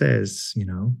Bible says,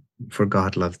 for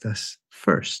God loved us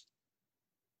first.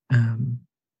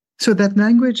 So that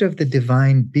language of the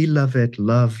divine, beloved,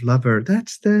 love, lover,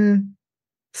 that's the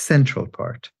central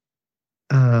part.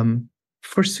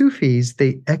 For Sufis,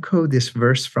 they echo this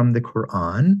verse from the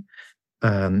Quran,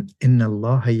 Inna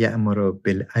Allah ya'muru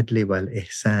bil adli wal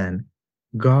ihsan.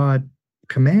 God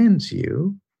commands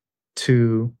you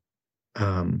to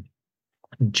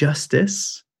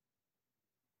justice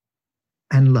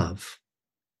and love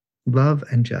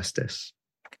and justice.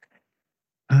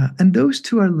 And those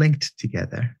two are linked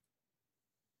together.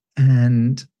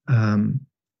 And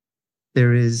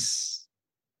there is,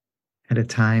 at a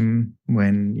time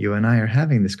when you and I are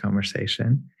having this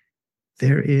conversation,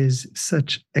 there is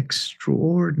such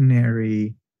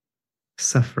extraordinary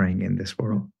suffering in this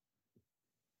world.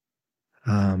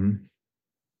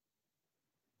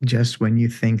 Just when you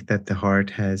think that the heart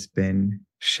has been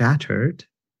shattered,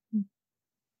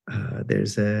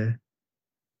 there's a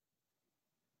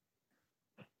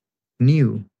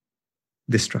new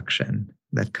destruction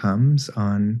that comes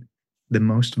on the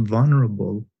most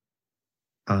vulnerable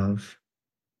of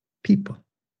people.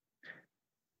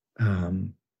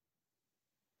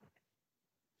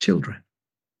 Children,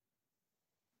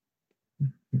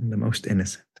 the most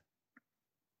innocent.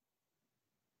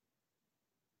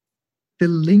 The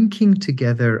linking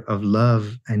together of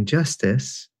love and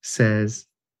justice says,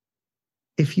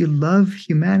 if you love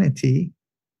humanity,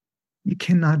 you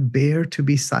cannot bear to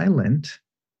be silent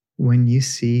when you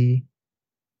see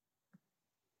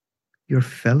your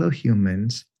fellow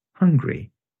humans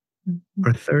hungry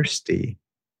or thirsty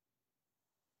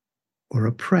or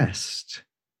oppressed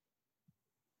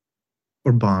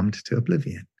or bombed to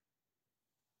oblivion.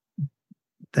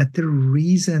 That the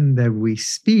reason that we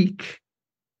speak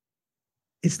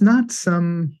is not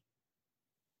some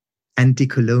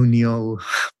anti-colonial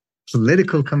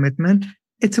political commitment.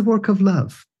 It's a work of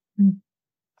love.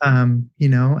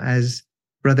 As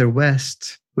Brother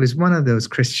West, who is one of those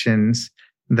Christians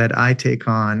that I take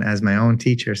on as my own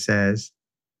teacher, says,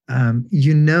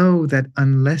 that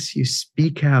unless you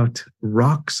speak out,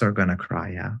 rocks are going to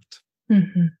cry out.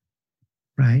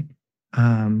 Right?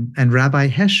 And Rabbi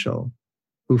Heschel,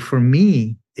 who for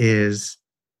me is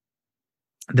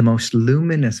the most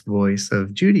luminous voice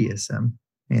of Judaism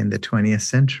in the 20th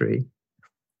century,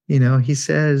 he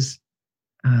says,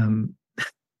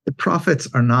 the prophets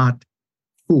are not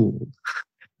fooled.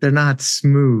 They're not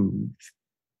smooth.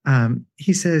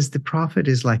 He says the prophet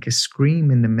is like a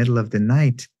scream in the middle of the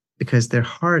night because their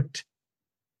heart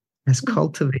has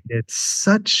cultivated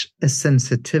such a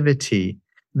sensitivity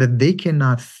that they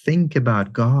cannot think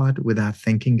about God without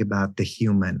thinking about the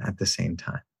human at the same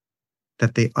time,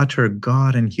 that they utter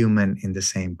God and human in the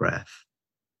same breath.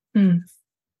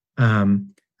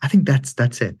 I think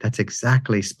that's it. That's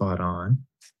exactly spot on.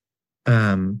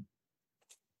 And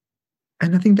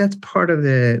I think that's part of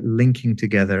the linking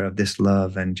together of this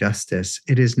love and justice.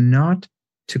 It is not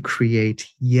to create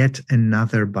yet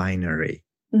another binary.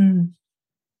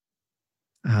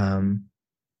 But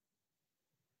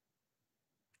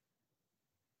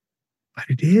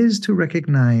it is to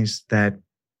recognize that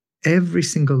every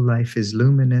single life is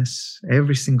luminous.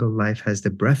 Every single life has the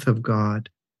breath of God.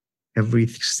 Every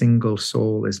single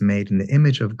soul is made in the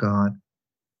image of God.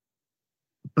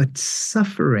 But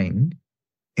suffering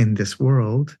in this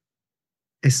world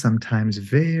is sometimes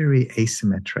very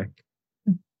asymmetric.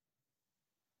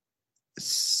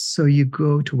 So you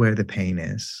go to where the pain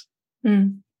is,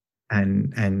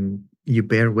 and you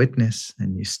bear witness,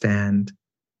 and you stand,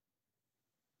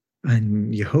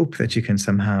 and you hope that you can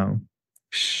somehow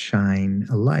shine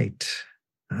a light,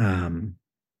 and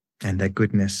that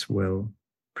goodness will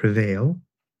prevail.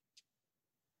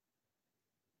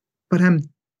 But I'm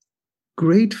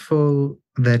grateful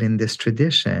that in this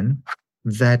tradition,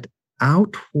 that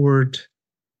outward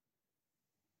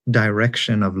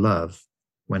direction of love,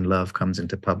 when love comes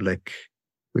into public,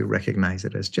 we recognize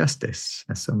it as justice,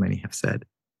 as so many have said,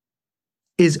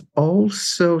 is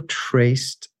also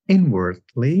traced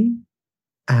inwardly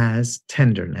as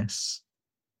tenderness.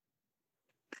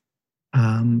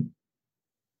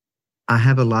 I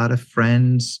have a lot of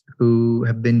friends who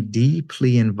have been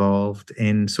deeply involved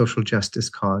in social justice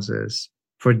causes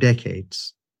for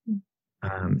decades,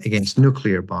 against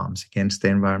nuclear bombs, against the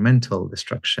environmental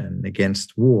destruction,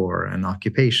 against war and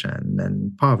occupation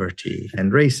and poverty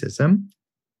and racism.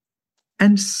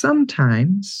 And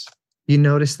sometimes you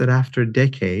notice that after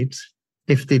decades,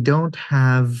 if they don't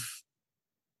have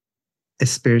a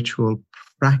spiritual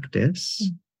practice,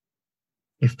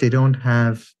 if they don't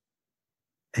have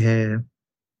a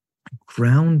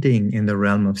grounding in the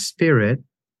realm of spirit,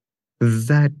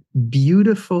 that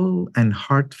beautiful and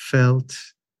heartfelt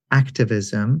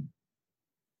activism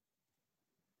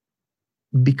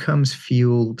becomes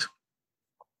fueled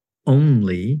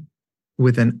only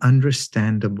with an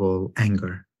understandable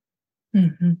anger.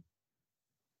 Mm-hmm.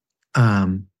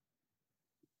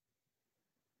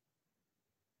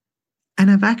 And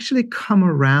I've actually come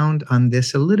around on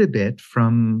this a little bit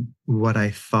from what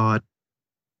I thought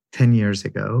 10 years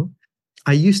ago.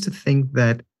 I used to think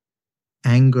that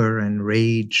anger and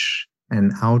rage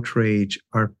and outrage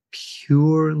are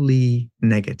purely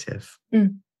negative.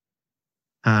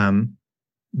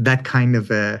 That kind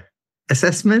of a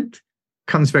assessment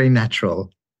comes very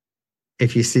natural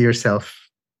if you see yourself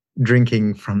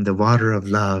drinking from the water of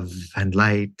love and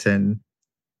light. And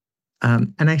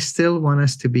I still want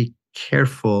us to be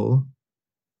careful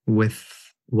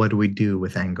with what we do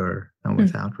with anger and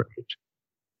with outrage.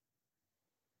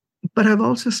 But I've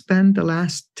also spent the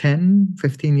last 10,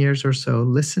 15 years or so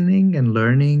listening and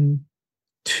learning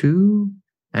to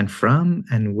and from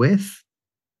and with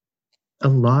a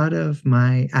lot of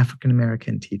my African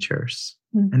American teachers,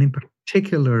 and in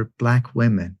particular, Black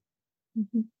women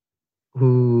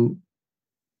who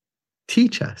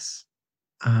teach us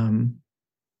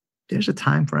there's a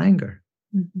time for anger.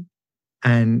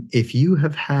 And if you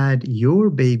have had your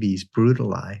babies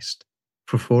brutalized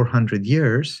for 400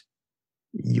 years,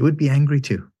 you would be angry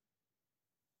too.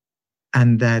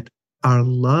 And that our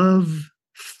love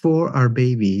for our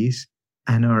babies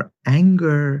and our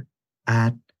anger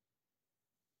at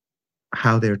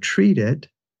how they're treated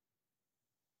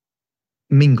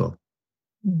mingle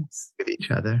with each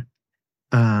other.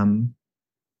 And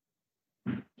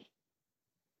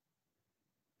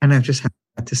I've just had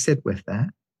to sit with that.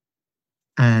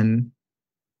 And,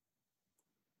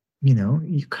 you know,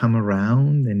 you come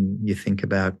around and you think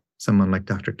about someone like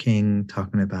Dr. King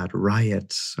talking about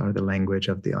riots are the language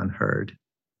of the unheard.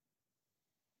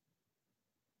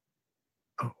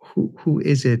 Who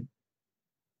is it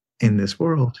in this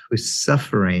world whose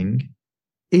suffering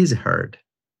is heard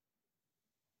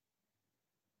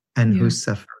and whose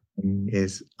suffering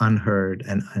is unheard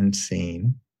and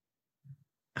unseen?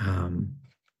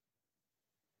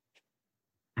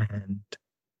 And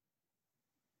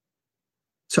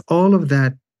so all of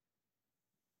that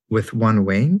with one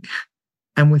wing,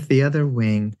 and with the other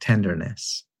wing,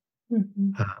 tenderness.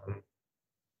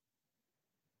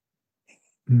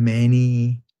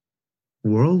 Many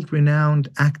world-renowned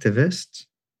activists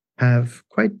have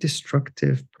quite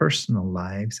destructive personal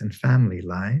lives and family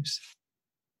lives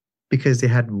because they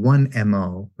had one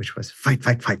MO, which was fight,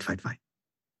 fight, fight, fight, fight.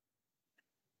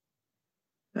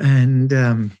 And,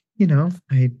 you know,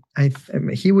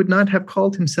 he would not have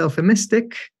called himself a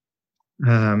mystic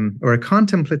or a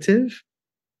contemplative.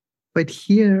 But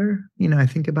here, you know, I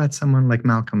think about someone like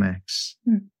Malcolm X,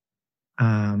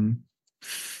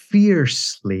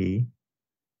 fiercely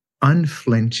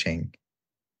unflinching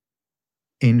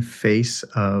in face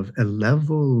of a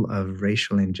level of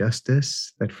racial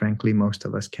injustice that, frankly, most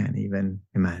of us can't even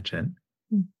imagine.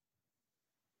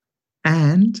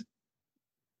 And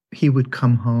he would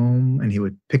come home and he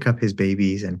would pick up his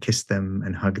babies and kiss them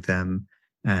and hug them,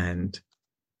 and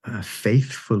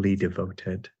faithfully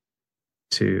devoted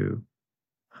to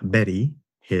Betty,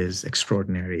 his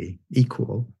extraordinary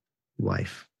equal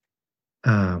wife.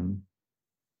 That's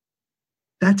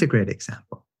a great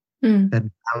example. That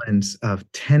balance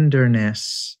of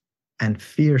tenderness and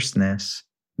fierceness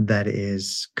that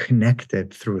is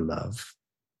connected through love.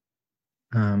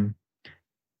 And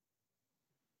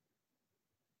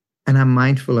I'm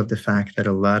mindful of the fact that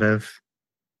a lot of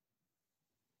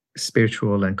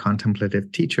spiritual and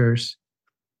contemplative teachers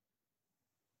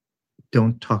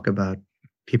don't talk about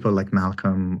people like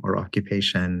Malcolm or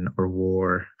occupation or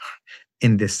war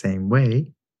in the same way.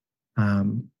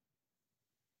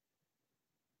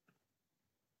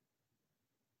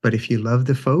 But if you love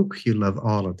the folk, you love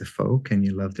all of the folk, and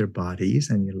you love their bodies,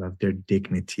 and you love their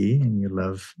dignity, and you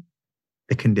love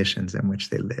the conditions in which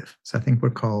they live. So I think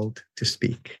we're called to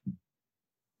speak.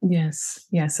 Yes.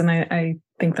 And I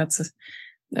think that's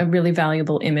a really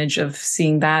valuable image of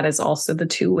seeing that as also the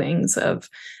two wings of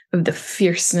the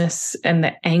fierceness and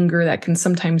the anger that can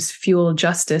sometimes fuel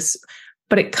justice,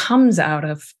 but it comes out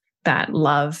of that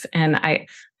love. And I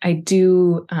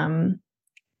do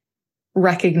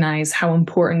recognize how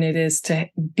important it is to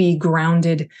be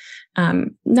grounded,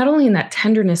 not only in that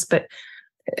tenderness, but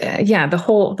the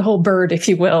whole bird, if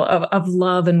you will, of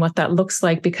love and what that looks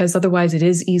like, because otherwise it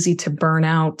is easy to burn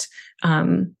out.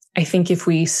 I think if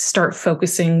we start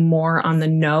focusing more on the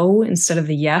no instead of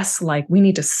the yes, like we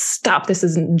need to stop this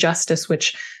as injustice,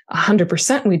 which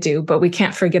 100% we do, but we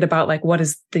can't forget about like, what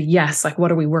is the yes? Like, what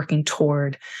are we working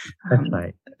toward That's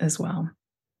right. as well?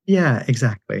 Yeah,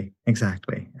 exactly.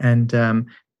 And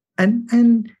 30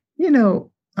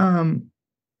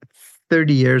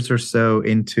 years or so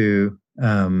into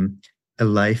a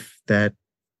life that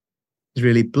is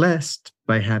really blessed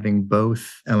by having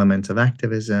both elements of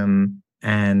activism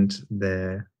and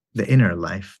the inner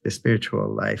life, the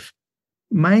spiritual life.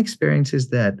 My experience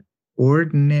is that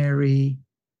ordinary,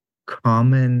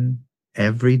 common,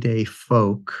 everyday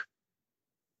folk,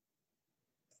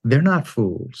 they're not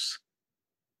fools.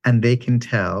 And they can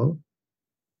tell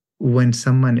when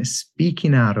someone is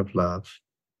speaking out of love.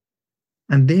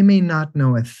 And they may not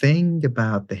know a thing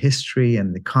about the history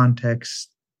and the context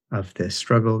of the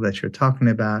struggle that you're talking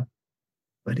about.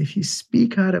 But if you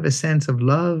speak out of a sense of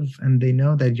love, and they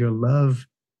know that your love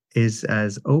is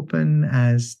as open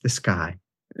as the sky,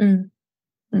 they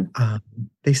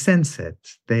sense it,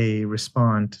 they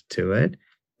respond to it,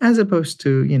 as opposed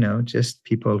to, just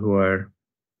people who are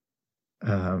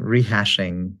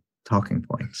rehashing talking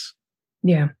points.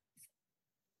 Yeah.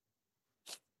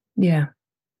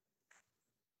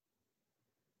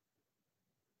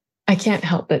 I can't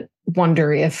help but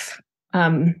wonder if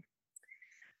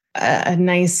a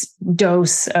nice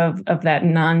dose of that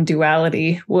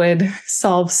non-duality would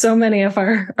solve so many of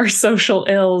our social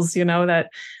ills, that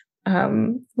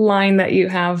line that you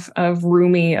have of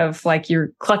Rumi, of like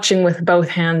you're clutching with both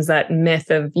hands that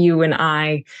myth of you and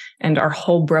I, and our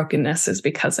whole brokenness is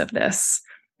because of this,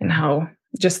 and how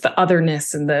just the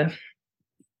otherness and the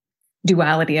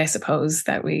duality, I suppose,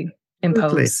 that we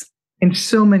impose. In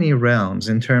so many realms,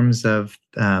 in terms of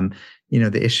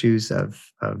the issues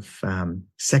of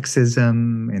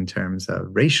sexism, in terms of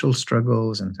racial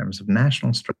struggles, in terms of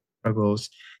national struggles,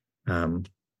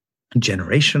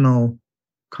 generational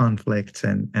conflicts,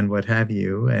 and what have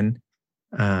you. And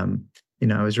I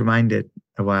was reminded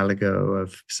a while ago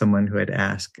of someone who had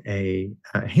asked a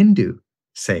Hindu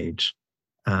sage,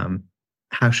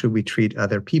 how should we treat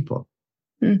other people?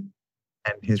 And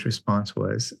his response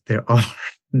was, there are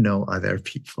no other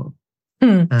people.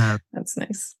 That's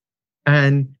nice.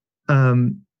 And,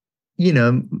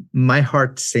 my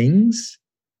heart sings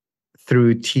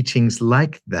through teachings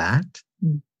like that,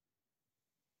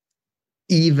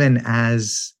 even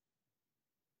as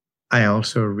I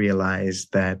also realize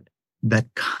that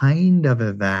kind of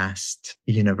a vast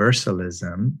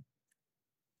universalism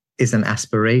is an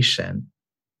aspiration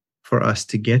for us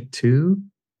to get to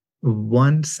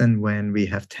once and when we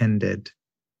have tended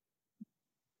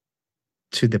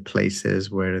to the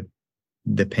places where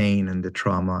the pain and the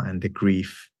trauma and the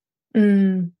grief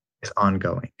is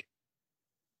ongoing.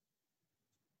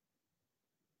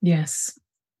 Yes.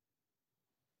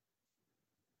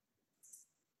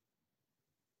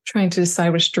 Trying to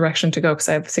decide which direction to go, because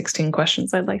I have 16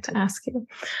 questions I'd like to ask you.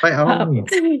 By all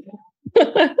means.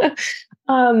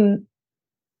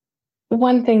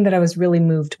 One thing that I was really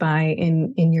moved by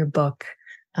in your book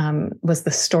was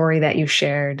the story that you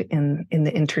shared in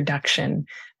the introduction,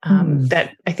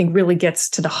 that I think really gets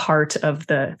to the heart of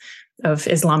the of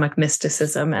Islamic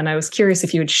mysticism. And I was curious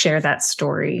if you would share that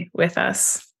story with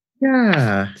us.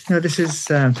 Yeah, no, this is,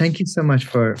 thank you so much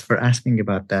for asking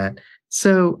about that.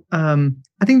 So I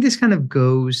think this kind of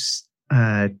goes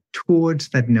towards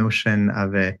that notion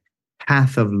of a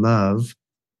path of love,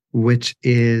 which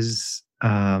is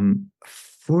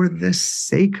for the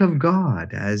sake of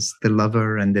God as the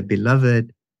lover and the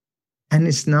beloved. And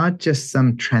it's not just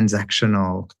some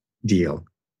transactional deal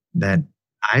that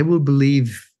I will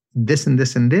believe this and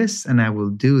this and this, and I will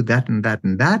do that and that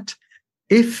and that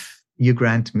if you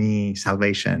grant me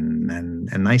salvation and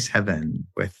a nice heaven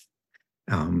with,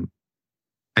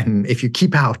 and if you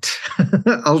keep out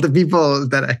all the people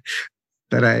that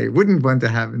I wouldn't want to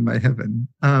have in my heaven.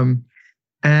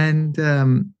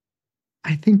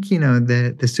 I think,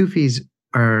 the Sufis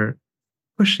are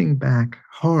pushing back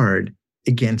hard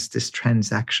against this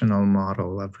transactional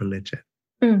model of religion.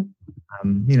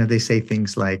 They say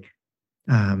things like,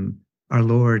 our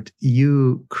Lord,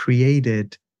 you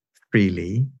created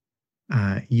freely.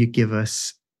 You give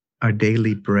us our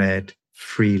daily bread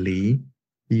freely.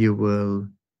 You will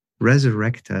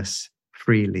resurrect us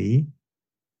freely.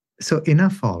 So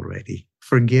enough already.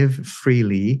 Forgive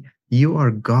freely. You are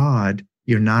God.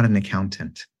 You're not an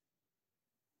accountant.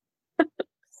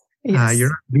 Yes. You're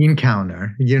not a bean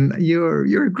counter.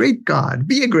 You're a great God.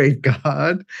 Be a great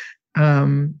God.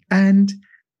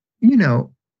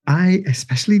 I,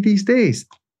 especially these days,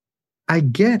 I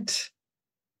get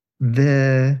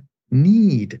the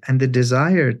need and the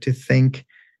desire to think,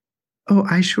 oh,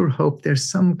 I sure hope there's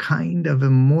some kind of a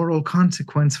moral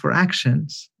consequence for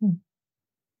actions,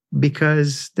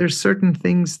 because there's certain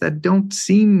things that don't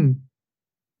seem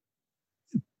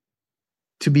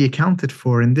to be accounted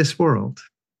for in this world.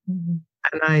 And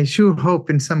I sure hope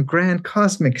in some grand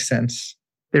cosmic sense,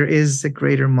 there is a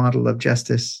greater model of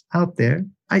justice out there.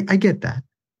 I get that.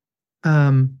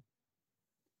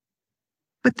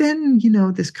 But then,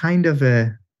 this kind of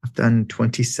I've done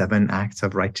 27 acts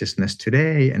of righteousness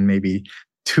today and maybe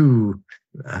 2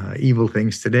 evil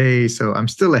things today. So I'm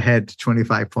still ahead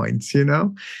 25 points,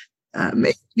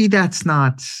 maybe that's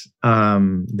not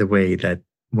the way that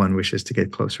one wishes to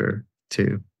get closer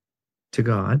to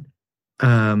God.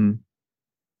 And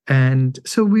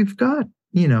so we've got,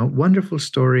 wonderful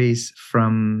stories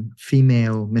from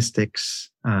female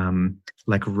mystics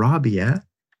like Rabia,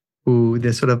 who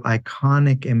the sort of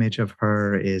iconic image of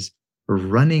her is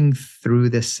running through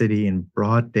the city in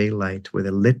broad daylight with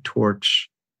a lit torch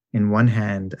in one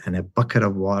hand and a bucket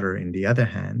of water in the other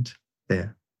hand,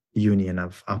 the union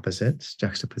of opposites,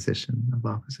 juxtaposition of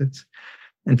opposites.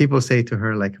 And people say to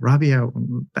her, like, Rabia,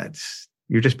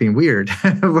 you're just being weird.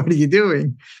 What are you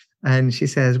doing? And she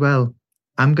says, well,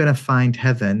 I'm going to find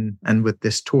heaven, and with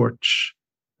this torch,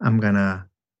 I'm going to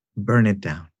burn it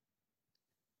down.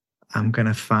 I'm going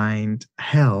to find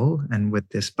hell, and with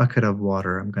this bucket of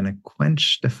water, I'm going to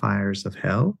quench the fires of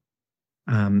hell,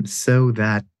 so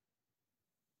that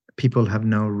people have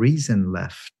no reason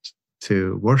left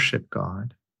to worship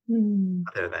God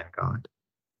other than God.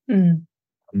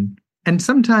 And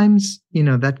sometimes,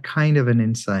 that kind of an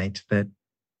insight that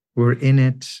we're in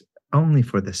it only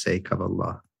for the sake of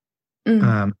Allah,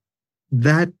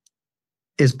 that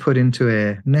is put into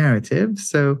a narrative.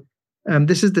 So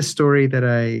this is the story that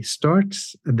I start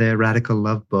the Radical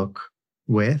Love book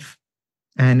with.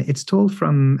 And it's told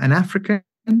from an African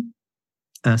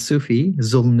Sufi,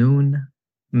 Zulnoon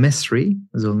Misri,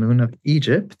 Zulnoon of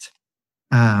Egypt,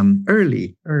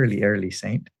 early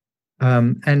saint.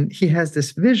 And he has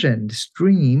this vision, this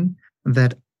dream,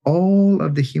 that all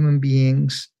of the human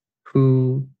beings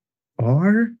who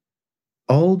are,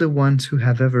 all the ones who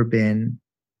have ever been,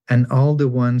 and all the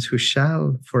ones who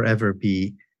shall forever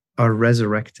be, are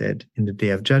resurrected in the day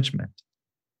of judgment.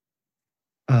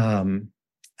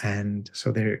 And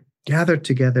so they're gathered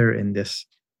together in this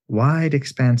wide,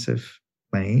 expansive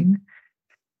plain,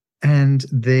 and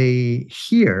they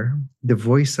hear the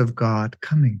voice of God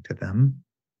coming to them.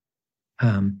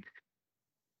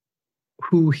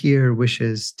 Who here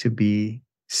wishes to be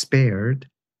spared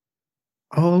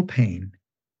all pain,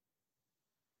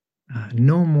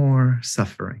 no more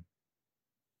suffering?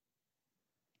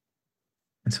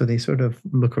 And so they sort of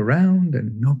look around,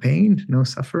 and no pain, no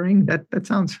suffering. That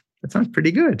sounds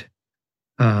pretty good.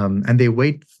 And they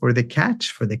wait for the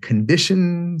catch, for the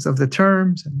conditions of the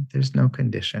terms, and there's no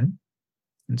condition.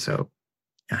 And so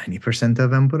 90%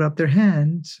 of them put up their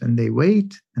hands, and they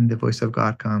wait, and the voice of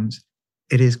God comes.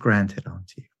 It is granted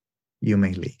unto you. You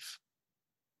may leave.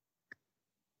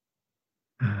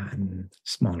 And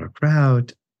smaller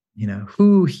crowd,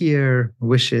 who here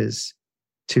wishes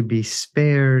to be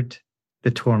spared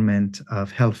the torment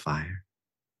of hellfire?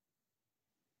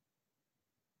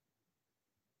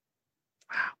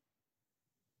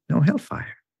 no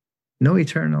hellfire, no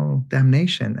eternal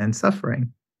damnation and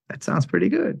suffering. That sounds pretty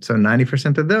good. So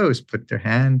 90% of those put their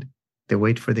hand, they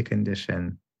wait for the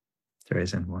condition. There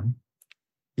isn't one.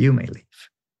 You may leave.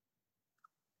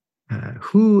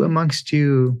 Who amongst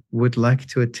you would like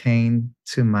to attain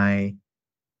to my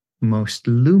most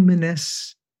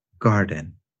luminous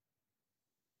garden?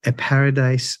 A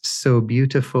paradise so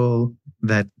beautiful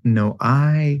that no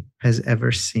eye has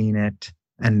ever seen it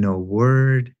and no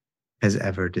word has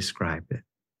ever described it.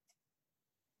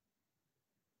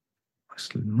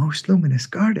 Most luminous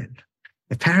garden.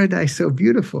 A paradise so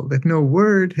beautiful that no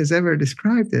word has ever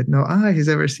described it, no eye has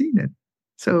ever seen it.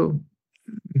 So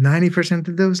 90%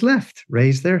 of those left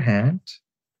raise their hand.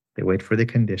 They wait for the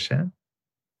condition.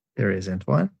 There isn't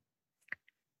one.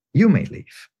 You may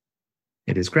leave.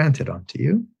 It is granted unto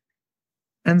you.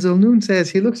 And Zulnun says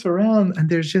he looks around and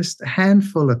there's just a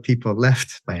handful of people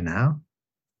left by now.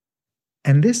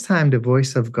 And this time the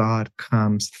voice of God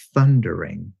comes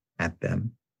thundering at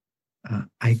them.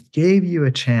 I gave you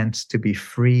a chance to be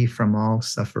free from all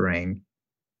suffering,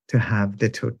 to have the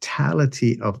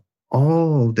totality of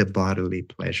all the bodily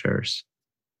pleasures.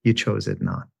 You chose it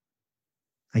not.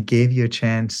 I gave you a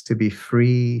chance to be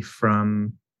free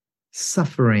from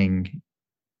suffering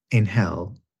in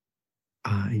hell.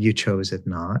 You chose it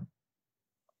not.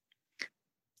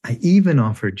 I even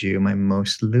offered you my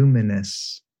most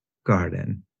luminous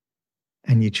garden,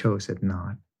 and you chose it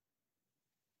not.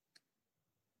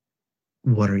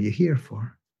 What are you here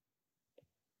for?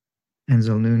 And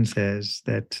Zulnun says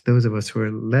that those of us who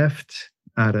are left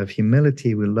out of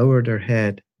humility, we lowered our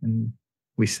head and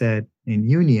we said in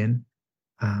union,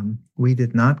 we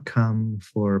did not come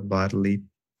for bodily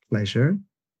pleasure.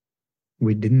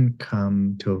 We didn't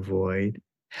come to avoid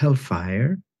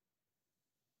hellfire.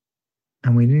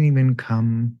 And we didn't even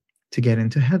come to get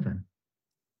into heaven.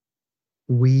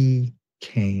 We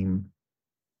came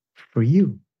for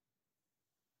you.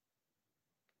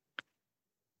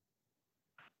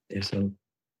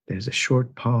 There's a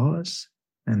short pause,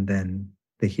 and then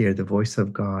they hear the voice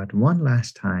of God one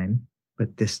last time,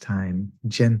 but this time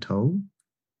gentle,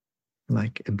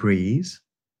 like a breeze.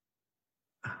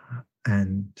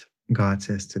 And God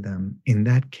says to them, in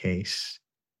that case,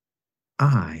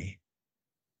 I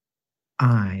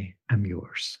am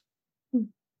yours.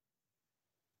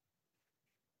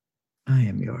 I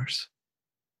am yours.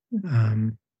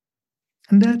 And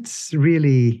that's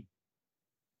really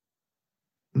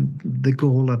the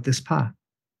goal of this path.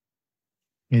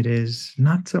 It is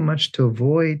not so much to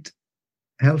avoid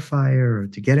hellfire or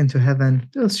to get into heaven.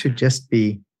 Those should just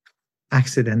be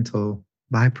accidental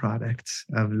byproducts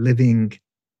of living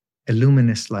a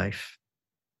luminous life.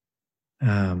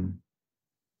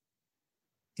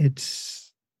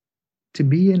 It's to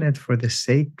be in it for the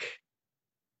sake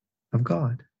of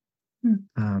God.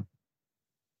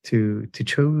 To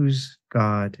choose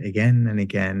God again and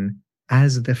again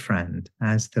as the friend,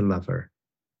 as the lover,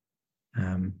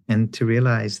 and to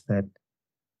realize that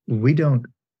we don't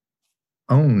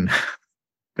own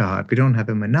God. We don't have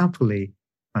a monopoly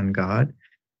on God.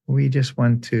 We just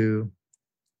want to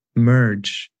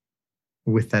merge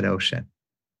with that ocean.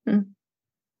 And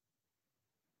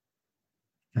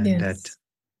that,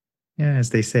 as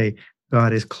they say,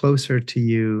 God is closer to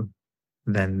you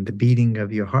than the beating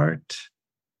of your heart.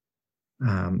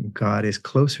 God is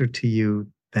closer to you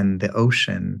than the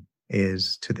ocean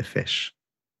is to the fish.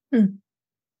 The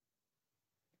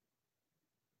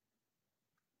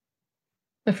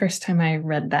first time I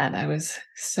read that, I was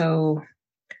so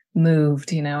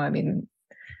moved, I mean,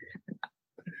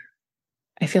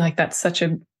 I feel like that's such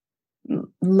a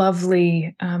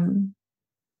lovely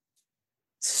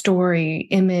story,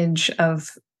 image of,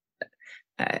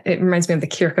 it reminds me of the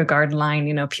Kierkegaard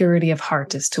line, purity of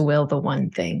heart is to will the one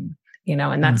thing.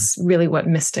 And that's really what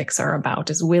mystics are about,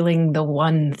 is willing the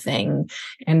one thing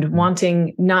and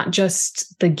wanting not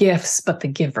just the gifts, but the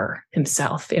giver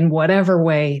himself in whatever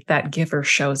way that giver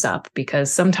shows up,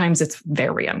 because sometimes it's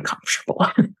very uncomfortable.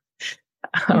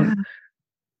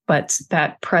 But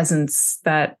that presence,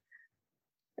 that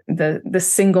the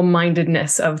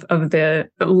single-mindedness of the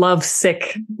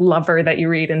love-sick lover that you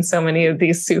read in so many of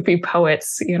these Sufi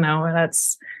poets,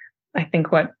 that's, I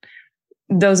think, what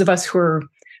those of us who are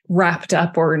wrapped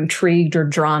up or intrigued or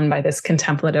drawn by this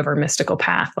contemplative or mystical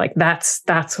path, like that's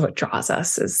what draws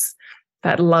us, is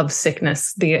that love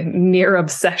sickness, the near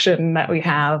obsession that we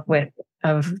have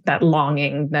of that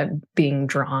longing, that being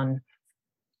drawn.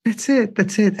 That's it.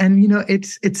 And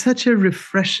it's such a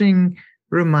refreshing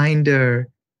reminder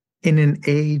in an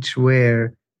age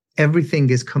where everything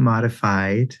is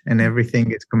commodified and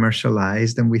everything is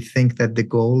commercialized, and we think that the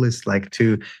goal is like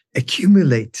to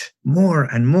accumulate more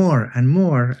and more and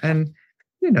more. And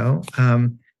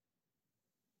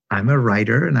I'm a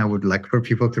writer, and I would like for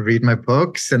people to read my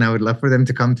books, and I would love for them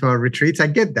to come to our retreats. I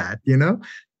get that,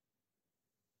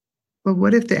 But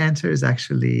what if the answer is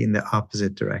actually in the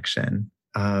opposite direction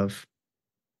of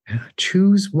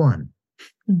choose one,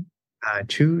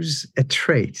 choose a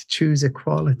trait, choose a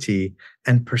quality,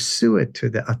 and pursue it to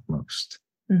the utmost.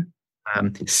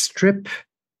 Strip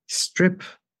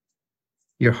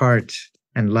your heart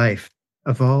and life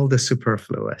of all the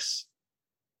superfluous,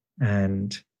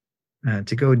 and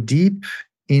to go deep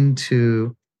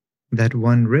into that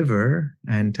one river,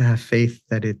 and to have faith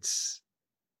that it's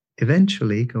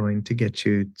eventually going to get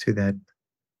you to that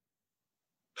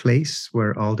place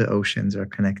where all the oceans are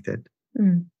connected.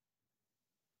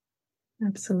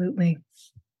 Absolutely.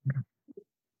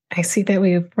 I see that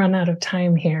we've run out of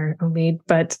time here, Omid,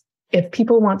 but if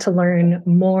people want to learn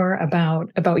more about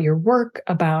your work,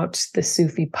 about the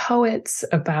Sufi poets,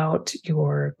 about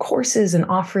your courses and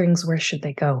offerings, where should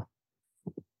they go?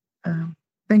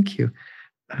 Thank you.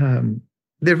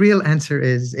 The real answer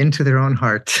is into their own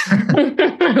heart.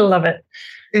 I love it.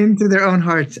 Into their own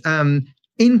heart.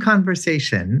 In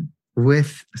conversation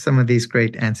with some of these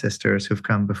great ancestors who've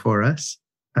come before us.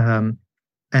 I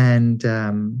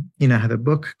have a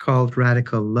book called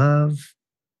Radical Love.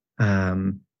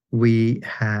 We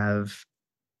have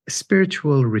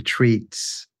spiritual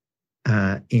retreats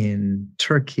in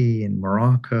Turkey and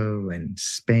Morocco and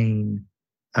Spain,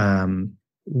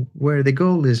 where the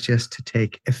goal is just to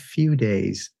take a few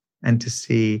days and to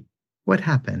see what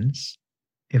happens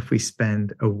if we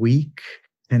spend a week,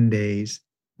 10 days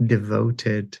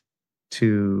devoted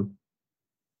to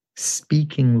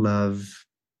speaking love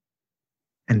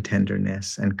and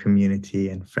tenderness and community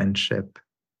and friendship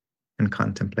and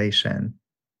contemplation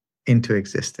into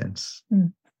existence.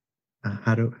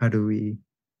 How do we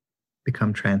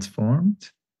become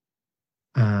transformed?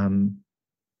 And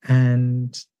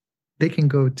they can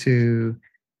go to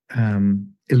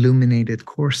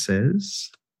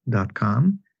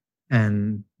illuminatedcourses.com,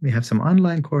 and we have some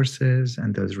online courses,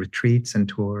 and those retreats and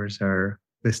tours are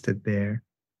listed there.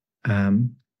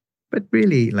 But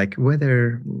really,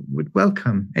 whether would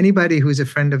welcome anybody who's a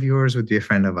friend of yours would be a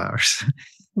friend of ours.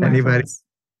 Anybody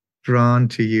drawn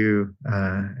to you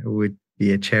would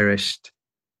be a cherished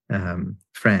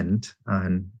friend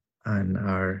on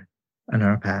our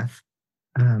path.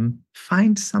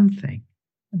 Find something.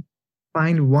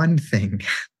 Find one thing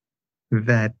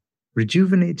that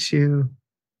rejuvenates you,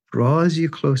 draws you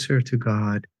closer to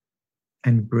God,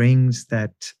 and brings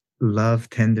that love,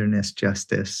 tenderness,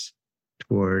 justice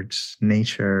towards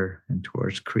nature and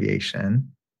towards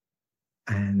creation,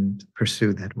 and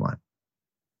pursue that one.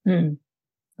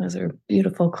 Those are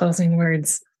beautiful closing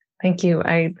words. Thank you.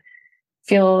 I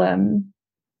feel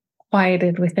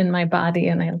quieted within my body,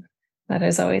 and that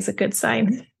is always a good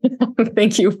sign.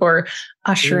 Thank you for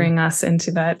ushering us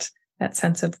into that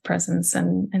sense of presence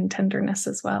and tenderness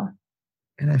as well.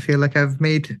 And I feel like I've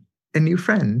made a new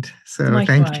friend. So Likewise.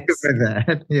 Thank you for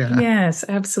that. Yeah. Yes,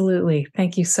 absolutely.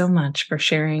 Thank you so much for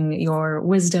sharing your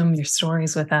wisdom, your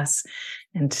stories with us.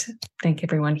 And thank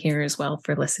everyone here as well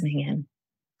for listening in.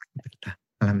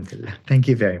 Alhamdulillah. Thank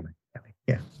you very much.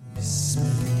 Yeah.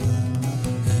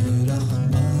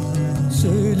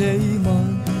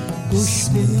 Süleyman kuş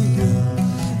değilim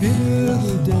bir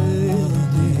değilim.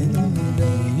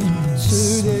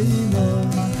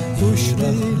 Süleyman kuş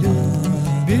değilim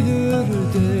bir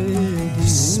değilim.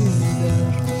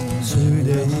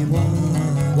 Süleyman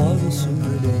var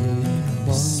Süleyman.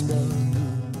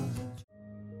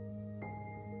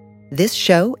 This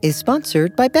show is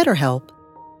sponsored by BetterHelp.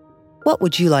 What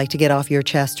would you like to get off your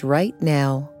chest right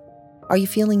now? Are you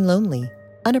feeling lonely,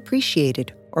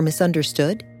 unappreciated, or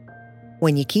misunderstood?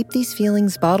 When you keep these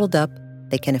feelings bottled up,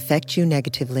 they can affect you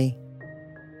negatively.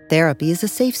 Therapy is a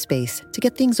safe space to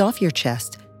get things off your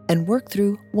chest and work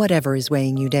through whatever is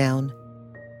weighing you down.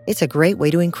 It's a great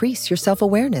way to increase your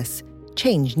self-awareness,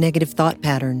 change negative thought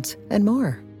patterns, and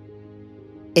more.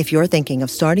 If you're thinking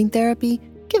of starting therapy,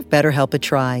 give BetterHelp a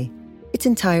try. It's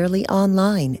entirely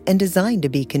online and designed to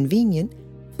be convenient,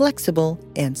 flexible,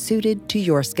 and suited to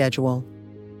your schedule.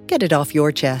 Get it off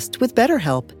your chest with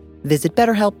BetterHelp. Visit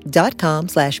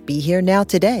BetterHelp.com/BeHereNow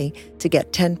today to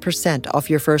get 10% off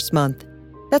your first month.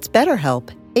 That's BetterHelp,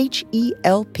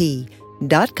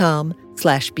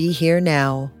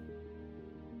 HELP.com/BeHereNow.